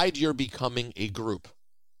 decide you're becoming a group.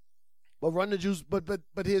 But Run the Jewels. But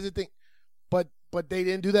here's the thing. But they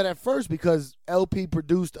didn't do that at first because LP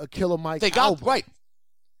produced a Killer Mike They got album. right,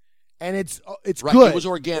 and it's right. good. It was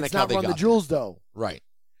organic. It's how not they Run the got Jewels though. there. Right.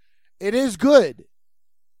 It is good.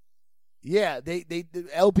 Yeah, the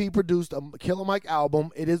LP produced a Killer Mike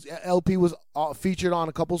album. LP was featured on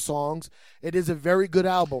a couple songs. It is a very good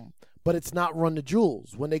album, but it's not Run the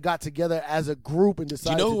Jewels. When they got together as a group and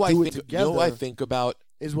decided to do it together, You know who I think about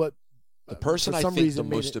is what the person for I some think the reason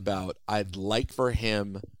made most it- about. I'd like for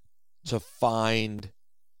him to find,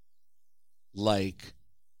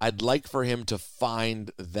 I'd like for him to find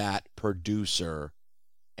that producer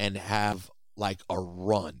and have like a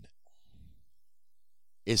run.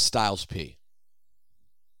 Is Styles P.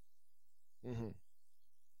 Mm-hmm.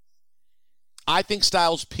 I think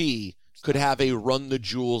Styles P could have a Run the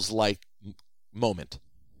Jewels like moment.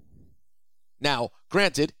 Now,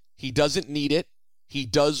 granted, he doesn't need it. He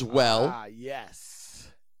does well.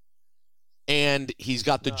 Yes. And he's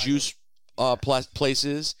got the juice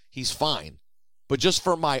places. He's fine. But just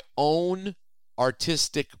for my own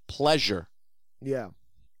artistic pleasure. Yeah.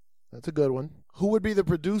 That's a good one. Who would be the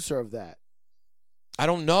producer of that? I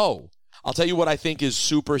don't know. I'll tell you what I think is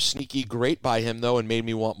super sneaky great by him, though, and made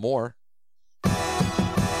me want more.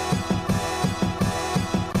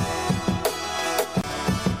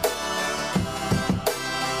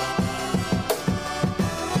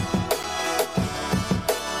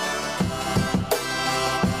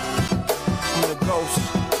 I'm the ghost.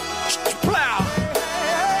 Plow.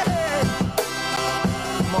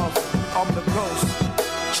 I'm the ghost.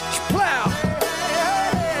 Plow.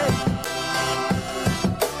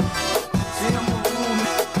 See, I'm a ruler.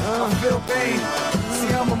 I feel pain.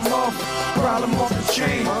 See, I'm a muff. Problem off the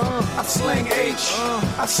chain. I slang H,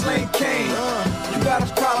 I slang Kane. You got a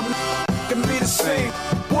problem, can be the same.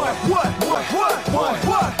 What?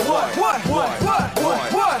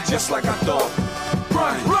 Just like I thought.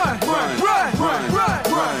 Run.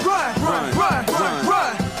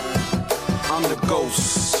 I'm the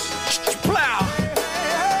ghost. Plow.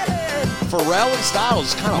 Pharrell and Styles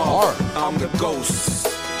is kind of hard. I'm the ghost.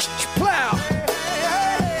 Plow.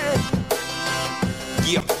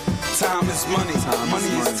 Yeah. Time is money. Money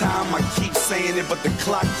is time. I keep saying it, but the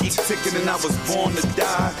clock keeps ticking, and I was born to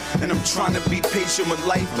die. And I'm trying to be patient with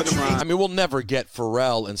life, but I mean, we'll never get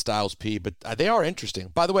Pharrell and Styles P, but they are interesting.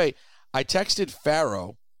 By the way, I texted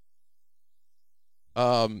Pharaoh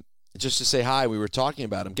just to say hi. We were talking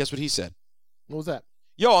about him. Guess what he said? What was that?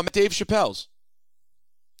 Yo, I'm at Dave Chappelle's.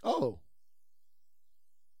 Oh.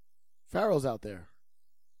 Pharaoh's out there.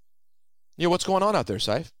 Yeah, what's going on out there,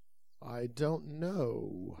 Saif? I don't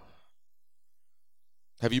know.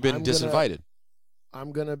 Have you been disinvited?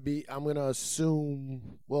 I'm gonna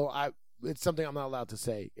assume. Well, it's something I'm not allowed to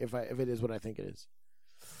say if it is what I think it is.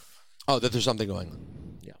 Oh, that there's something going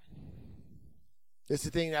on. Yeah. It's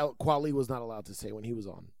the thing that Kweli was not allowed to say when he was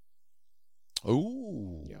on.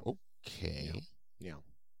 Oh. Yeah. Okay. Yeah.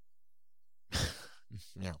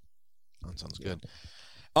 Yeah. That sounds good.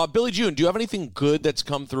 Billy June, do you have anything good that's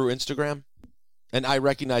come through Instagram? And I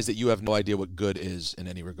recognize that you have no idea what good is in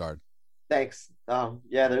any regard. Thanks.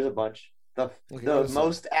 Yeah, there's a bunch. The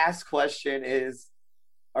most asked question is,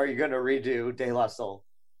 are you going to redo De La Soul?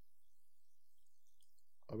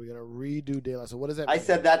 Are we going to redo De La Soul? What does that mean? I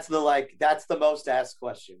said that's the most asked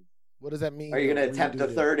question. What does that mean? Are you going to attempt a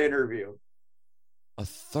third interview? A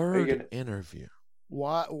third interview?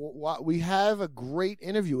 Why? We have a great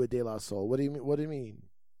interview with De La Soul. What do you mean?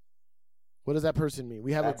 What does that person mean?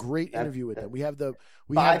 We have a great interview with them. We have the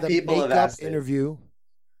makeup interview.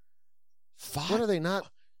 Five? What are they not?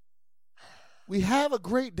 We have a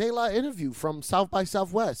great De La interview from South by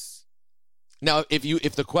Southwest. Now,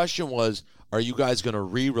 if the question was, are you guys going to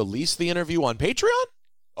re-release the interview on Patreon?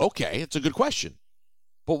 Okay, it's a good question.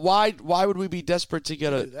 But why would we be desperate to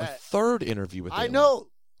get a third interview with them? I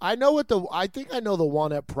think I know the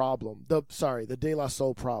One-Up problem. The De La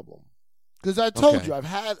Soul problem. Because I told you I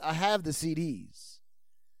have the CDs.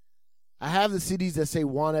 I have the CDs that say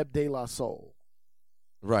One-Up De La Soul.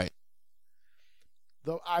 Right.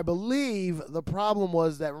 I believe the problem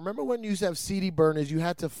was that, remember when you used to have CD burners, you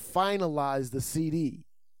had to finalize the CD.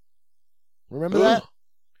 Remember that?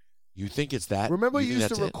 You think it's that? Remember you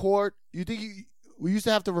used to record, we used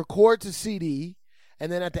to have to record to CD,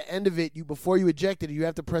 and then at the end of it, before you ejected it, you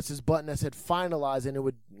have to press this button that said finalize, and it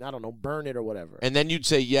would, I don't know, burn it or whatever. And then you'd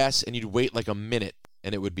say yes, and you'd wait like a minute,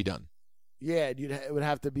 and it would be done. Yeah, it would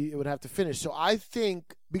have to finish. So I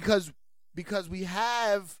think because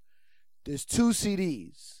there's two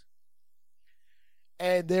CDs,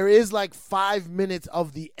 and there is like 5 minutes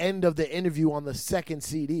of the end of the interview on the second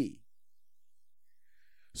CD.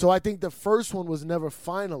 So I think the first one was never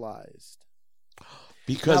finalized.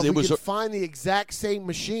 Because we could find the exact same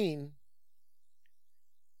machine.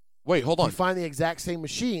 Wait, hold on. We find the exact same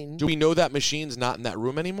machine. Do we know that machine's not in that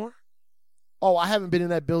room anymore? Oh, I haven't been in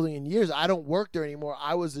that building in years. I don't work there anymore.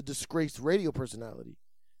 I was a disgraced radio personality.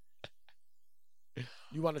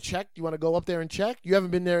 You want to check? You want to go up there and check? You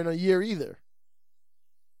haven't been there in a year either.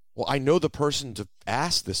 Well, I know the person to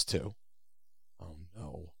ask this to. Oh,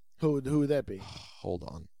 no. Who would that be? Hold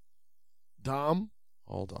on. Dom?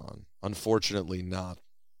 Hold on. Unfortunately not.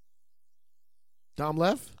 Dom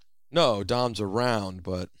left? No, Dom's around,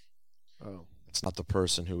 but it's not the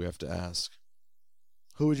person who we have to ask.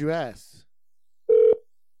 Who would you ask?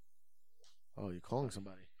 Oh, you're calling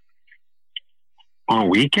somebody. On a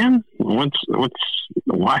weekend?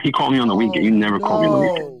 Why he called me on the weekend? You never called me on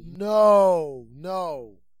the weekend. No.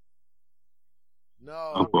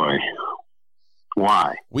 Oh boy.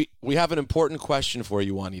 Why? We have an important question for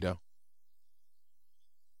you, Juanito.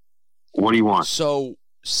 What do you want? So,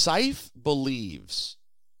 Saif believes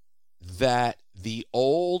that the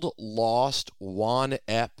old lost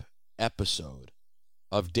One-Ep episode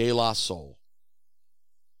of De La Soul,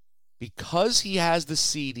 because he has the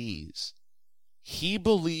CDs, he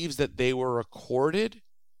believes that they were recorded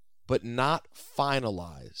but not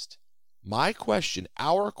finalized.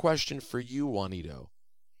 Our question for you, Juanito.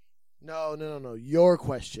 No. Your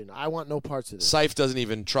question. I want no parts of this. Saif doesn't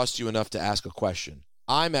even trust you enough to ask a question.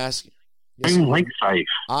 I'm asking. I don't like Saif.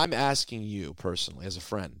 I'm asking you personally, as a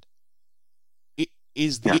friend.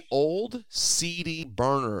 Is the old CD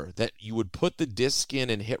burner that you would put the disc in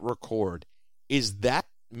and hit record, is that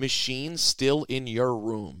machine still in your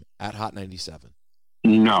room at Hot 97?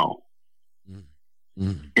 No.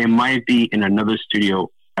 It might be in another studio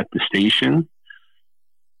at the station?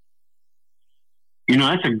 You know,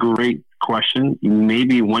 that's a great question.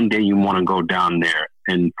 Maybe one day you want to go down there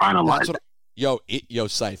and finalize it. Yo,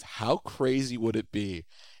 Syph, how crazy would it be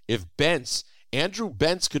if Andrew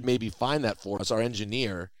Bentz could maybe find that for us, our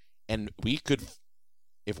engineer, and it could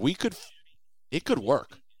work. It could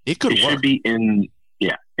work. Should be in,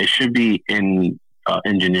 it should be in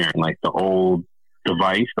engineering, like the old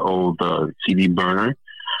device, the old CD burner.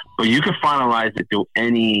 But you can finalize it through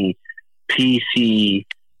any PC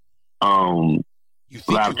you think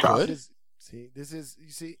laptop. You could? You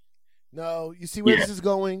see where this is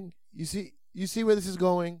going? You see where this is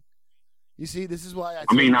going? You see, this is why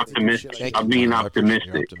I'm being optimistic. I'm being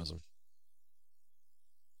optimistic.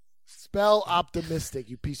 Spell optimistic,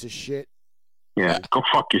 you piece of shit. Yeah, go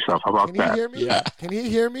fuck yourself. How about that? Can you hear me? Yeah. Can you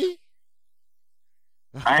hear me?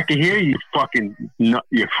 I can hear you,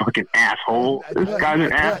 you fucking asshole. This guy's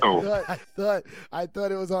an asshole. I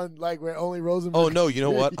thought it was on like where only Rosenberg. Oh no, you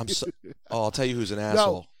know what? I'll tell you who's an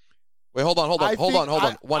asshole. Wait, hold on.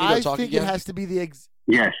 Juanito, talk again. It has to be the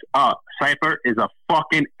Yes, Cypher is a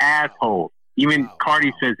fucking asshole. Even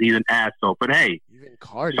Cardi says he's an asshole. But hey, even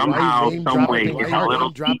Cardi, somehow, some way,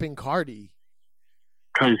 dropping Cardi.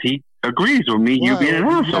 Because he agrees with me, you being an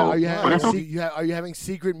asshole. Are you having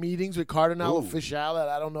secret meetings with Cardinal Official that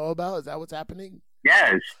I don't know about? Is that what's happening?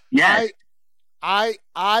 Yes.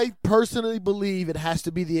 I personally believe it has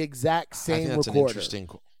to be the exact same recorder. An interesting.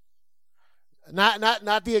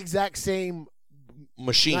 Not the exact same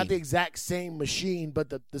machine. Not the exact same machine, but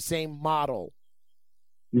the same model.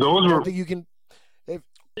 Those I don't think you can. If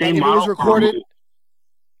it was recorded,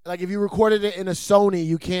 like if you recorded it in a Sony,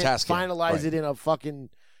 you can't finalize it in a fucking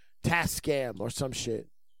Tascam or some shit.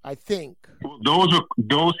 I think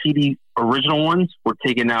those CD original ones were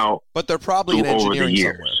taken out, but they're probably in engineering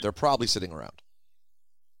somewhere. They're probably sitting around.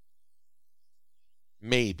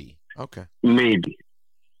 Maybe. Okay. Maybe.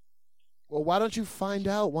 Well, why don't you find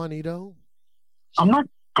out, Juanito? I'm not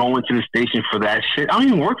going to the station for that shit. I don't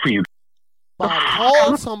even work for you.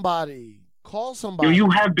 Call somebody. Yo, you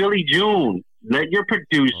have Billy June. Let your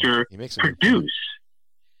producer produce.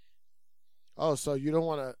 Oh, so you don't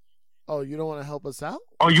want to? Oh, you don't want to help us out?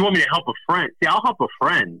 Oh, you want me to help a friend? See, I'll help a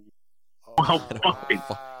friend. I'll help fucking.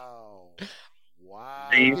 Wow.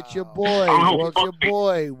 Look at your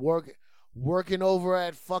boy. Working over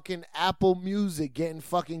at fucking Apple Music, getting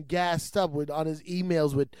fucking gassed up on his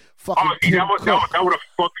emails with fucking. Oh, see, that what a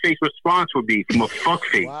fuckface response would be from a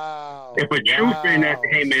fuckface. Wow. If a true friend asked,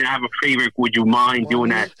 hey man, I have a favor, would you mind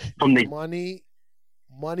doing that from the money?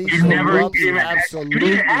 You never even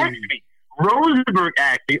absolutely. asked me. Rosenberg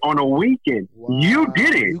asked me on a weekend. Wow. You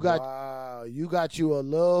did it. You got you a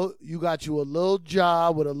little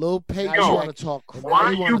job with a little paycheck. Yo, you want to talk crazy.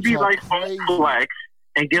 Why don't you be like Flex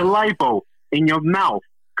and get lipo in your mouth?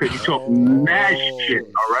 Because you talk mad shit,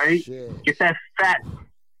 all right? Shit. Get that fat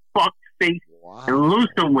fuck face and lose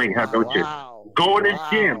some weight, don't you? Go in the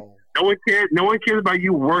gym. No one cares about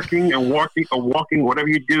you working and walking, whatever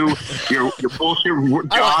you do. Your bullshit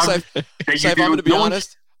job. I'm going to be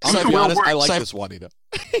honest. I like this Juanito.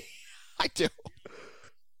 I do.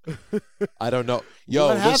 I don't know. Yo,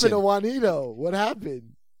 what happened to Juanito? What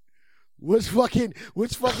happened? Which fucking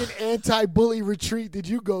anti-bully retreat did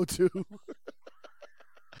you go to?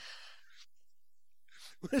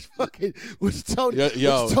 Which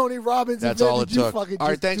Tony Robbins? That's all it took. All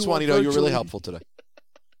right, thanks, Juanito. You're really helpful today.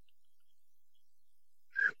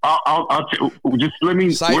 I'll just let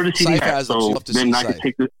me. Where does he have? So then I can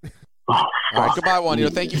take this. All right, goodbye, Juanito.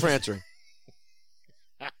 Thank you for answering.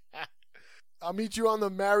 I'll meet you on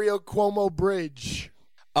the Mario Cuomo Bridge.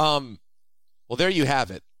 Well, there you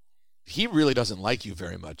have it. He really doesn't like you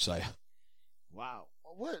very much, Saya. Wow.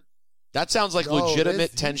 What? That sounds like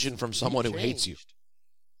legitimate tension from someone who hates you.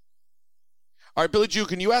 All right, Billy Jew,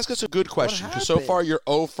 can you ask us a good question? Because so far you're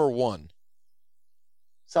 0 for 1.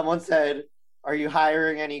 Someone said, "Are you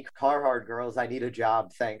hiring any Carhartt girls? I need a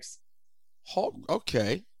job. Thanks." Oh,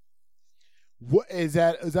 okay. What is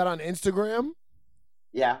that? Is that on Instagram?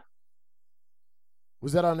 Yeah.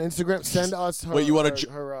 Was that on Instagram? Send us her, you want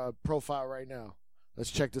her profile right now. Let's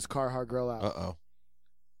check this Carhartt girl out.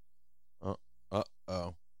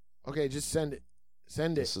 Uh-oh. Okay, just send it.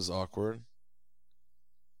 Send it. This is awkward.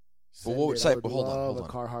 Hold on. The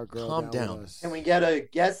Carhartt girl. Calm down. Can we get a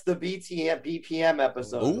guess the BPM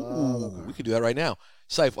episode? Ooh, we could do that right now.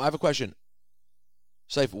 Saif, I have a question.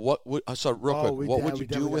 Saif, what would you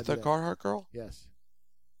do with a Carhartt girl? Yes.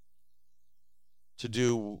 To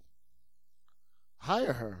do.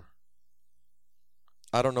 Hire her.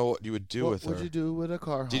 I don't know what you would do with her. What would you do with a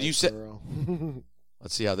Carhartt Did you say? girl?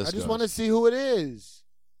 Let's see how this goes. I just want to see who it is.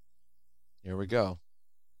 Here we go.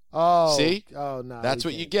 Oh. See? Oh, no. That's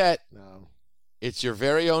what can't. you get. No. It's your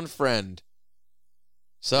very own friend.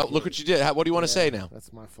 So look what you did. What do you want to say now?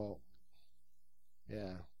 That's my fault.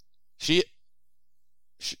 Yeah. She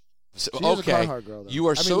She okay. is a Carhartt girl, though. You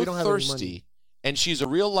are I mean, so we don't have any money. thirsty, and she's a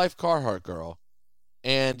real life Carhartt girl,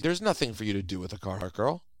 and there's nothing for you to do with a Carhartt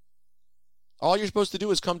girl. All you're supposed to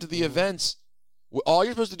do is come to the events. All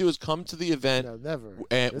you're supposed to do is come to the event No, never.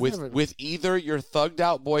 and There's never- with either your thugged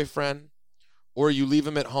out boyfriend or you leave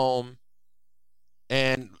him at home,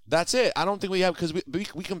 and that's it. I don't think we have because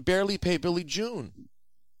we can barely pay Billy June.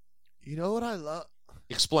 You know what I love?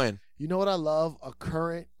 Explain. You know what I love? A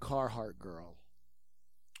current Carhartt girl.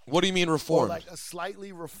 What do you mean Or reformed? like a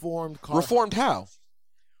slightly reformed Carhartt. Reformed how?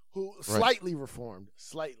 Who Right. slightly reformed.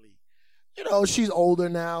 Slightly. You know, she's older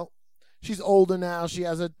now. She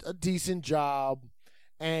has a decent job.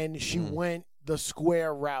 And she went the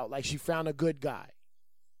square route. Like, she found a good guy.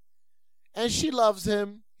 And she loves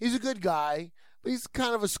him. He's a good guy. But he's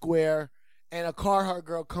kind of a square. And a Carhartt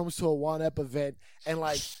girl comes to a one-up event and,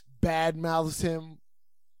 like, bad mouths him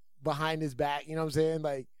behind his back. You know what I'm saying?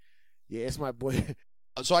 Like, yeah, it's my boy.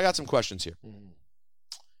 So I got some questions here.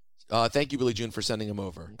 Thank you, Billy June, for sending them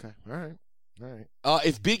over. Okay. All right.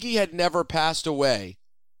 If Biggie had never passed away,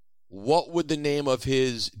 what would the name of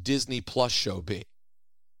his Disney Plus show be?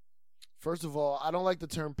 First of all, I don't like the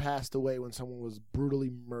term passed away when someone was brutally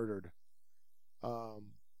murdered.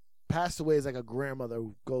 Passed away is like a grandmother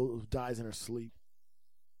who dies in her sleep.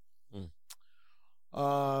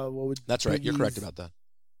 What would That's right. You're correct Biggie's- about that.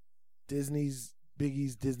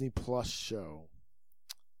 Biggie's Disney Plus show.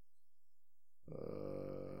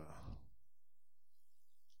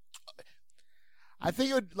 I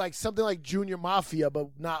think it would like something like Junior Mafia, but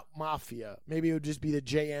not Mafia. Maybe it would just be the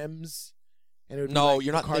JMs. And it would be No, like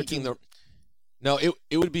you're the not thinking cartoon. No,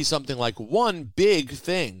 it would be something like One Big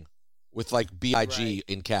Thing with like BIG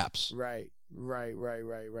in caps. Right.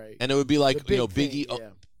 And it would be like, The you know, big Biggie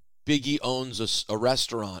thing, Biggie owns a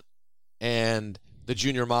restaurant and the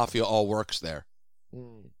Junior Mafia all works there.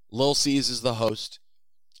 Lil C's is the host,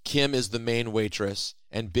 Kim is the main waitress,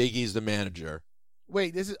 and Biggie's the manager.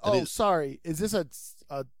 Wait, this is sorry. Is this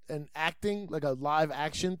an acting, like a live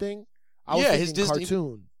action thing? I was Yeah, thinking his Disney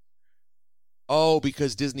cartoon. Oh,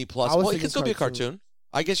 because Disney Plus. I was Well, it thinking could still be a cartoon. cartoon.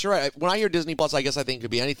 I guess you're right. When I hear Disney Plus, I guess I think it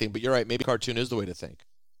could be anything, but you're right. Maybe cartoon is the way to think.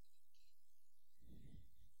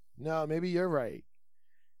 No, maybe you're right.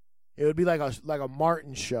 It would be like a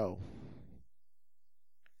Martin show.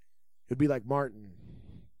 It'd be like Martin.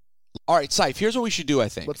 All right, Saif, here's what we should do, I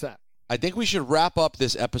think. What's that? I think we should wrap up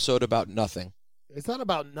this episode about nothing. It's not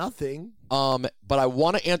about nothing. But I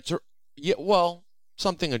want to answer. Yeah, well,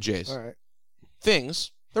 something of Jay's. All right.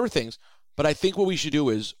 Things. There were things. But I think what we should do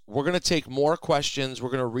is we're going to take more questions. We're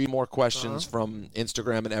going to read more questions from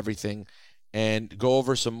Instagram and everything and go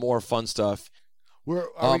over some more fun stuff.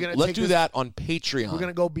 Are we gonna let's take do this- that on Patreon. We're going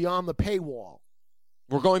to go beyond the paywall.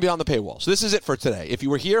 We're going beyond the paywall. So this is it for today. If you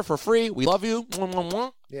were here for free, we love you. Mwah, mwah,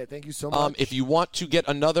 mwah. Yeah, thank you so much. If you want to get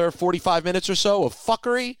another 45 minutes or so of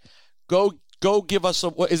fuckery, go give us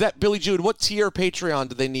is that Billy Jude? What tier Patreon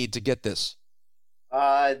do they need to get this?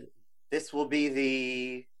 This will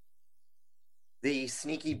be the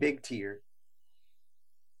sneaky big tier.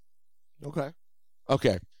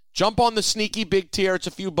 Okay. Jump on the sneaky big tier. It's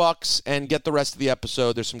a few bucks and get the rest of the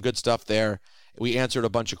episode. There's some good stuff there. We answered a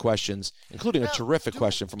bunch of questions, including a terrific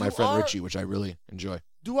question from my friend Richie, which I really enjoy.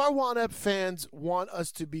 Do our One-Up fans want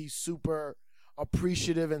us to be super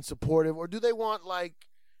appreciative and supportive, or do they want like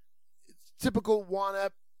typical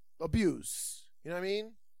One-Up abuse? You know what I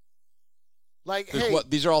mean? Like, hey,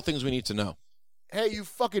 These are all things we need to know. hey, you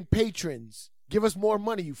fucking patrons, give us more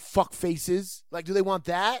money, you fuck faces. Like, do they want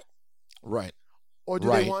that? Right. Or do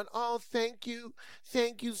they want, oh, thank you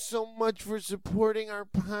so much for supporting our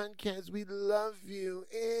podcast. We love you.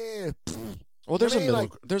 Well, there's I mean, a middle.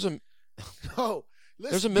 like- there's a No,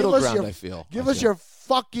 there's a middle ground. I feel. Give us your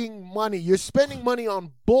fucking money. You're spending money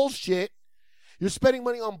on bullshit. You're spending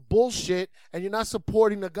money on bullshit, and you're not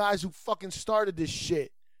supporting the guys who fucking started this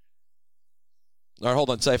shit. All right,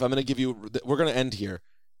 hold on, Saif. I'm going to give you. We're going to end here.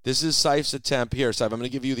 This is Saif's attempt here, Saif. I'm going to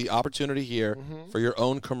give you the opportunity here for your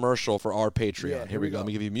own commercial for our Patreon. Yeah, here we go. I'm going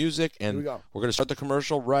to give you music, and we go. we're going to start the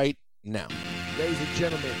commercial right now. Ladies and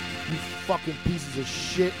gentlemen, you fucking pieces of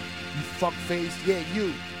shit. You fuck face. Yeah,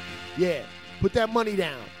 you. Yeah. Put that money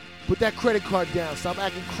down. Put that credit card down. Stop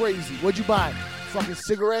acting crazy. What'd you buy? Fucking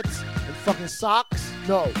cigarettes and fucking socks?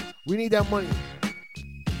 No. We need that money.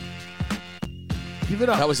 Give it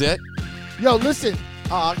up. That was it? Yo, listen.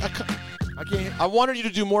 I can't. I wanted you to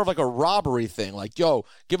do more of like a robbery thing. Like, yo,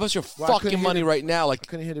 give us your Well, I couldn't fucking hit money it. right now. Like, I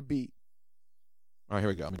couldn't hit a beat. all right, here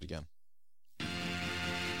we go. I'm gonna do it again.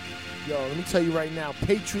 Yo, let me tell you right now,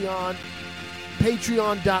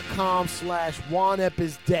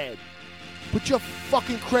 patreon.com/JuanEpIsDead. Put your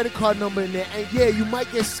fucking credit card number in there, and yeah, you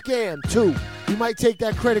might get scammed too. You might take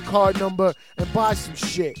that credit card number and buy some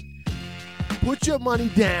shit. Put your money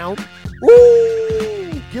down.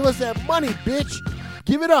 Woo! Give us that money, bitch.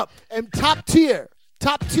 Give it up. And top tier.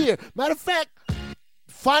 Matter of fact,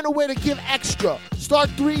 find a way to give extra. Start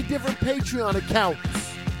 3 different Patreon accounts.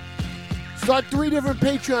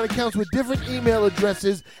 With different email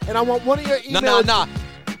addresses, and I want one of your email. Nah.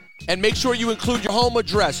 And make sure you include your home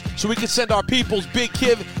address so we can send our peoples, Big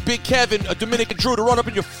Kevin, a Dominican Drew, to run up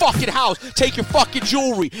in your fucking house, take your fucking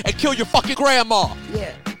jewelry, and kill your fucking grandma.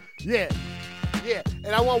 Yeah.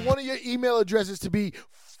 And I want one of your email addresses to be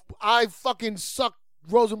I fucking suck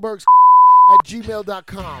Rosenberg's at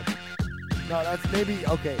gmail.com. No, that's maybe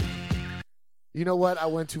okay. You know what? I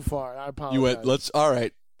went too far. I apologize. All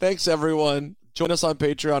right. Thanks, everyone. Join us on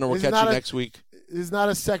Patreon, and we'll catch you next week. It's not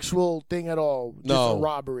a sexual thing at all. Just a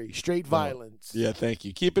robbery. Straight violence. Yeah, thank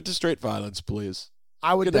you. Keep it to straight violence, please.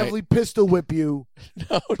 I would definitely pistol whip you,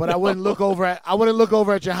 but I wouldn't look over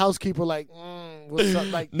at your housekeeper like, what's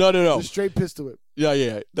up? Like, no. Just straight pistol whip.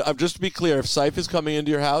 Yeah. Just to be clear, if Syph is coming into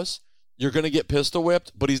your house, you're going to get pistol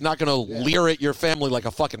whipped, but he's not going to leer at your family like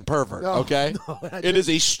a fucking pervert, okay? No, it is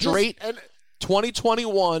a straight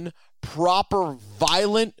 2021 proper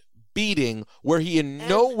violent beating where he in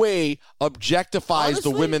no way objectifies the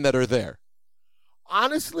women that are there.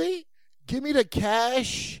 Honestly, give me the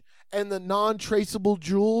cash and the non-traceable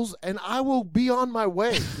jewels, and I will be on my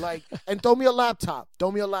way. And throw me a laptop.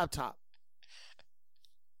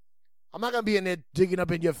 I'm not gonna be in there digging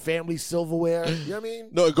up in your family silverware. You know what I mean?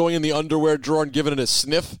 No, going in the underwear drawer and giving it a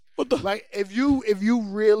sniff. What the? Like if you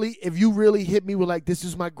really hit me with like, this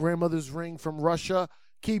is my grandmother's ring from Russia,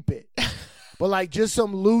 keep it. But just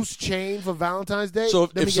some loose chain for Valentine's Day. So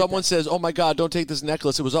if someone says, "Oh my God, don't take this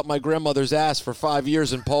necklace. It was up my grandmother's ass for 5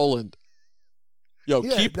 years in Poland." Yo,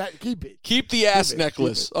 keep it. Keep the ass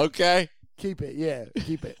necklace, okay? Keep it. Yeah,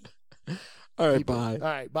 keep it. All right, bye. All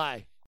right, bye.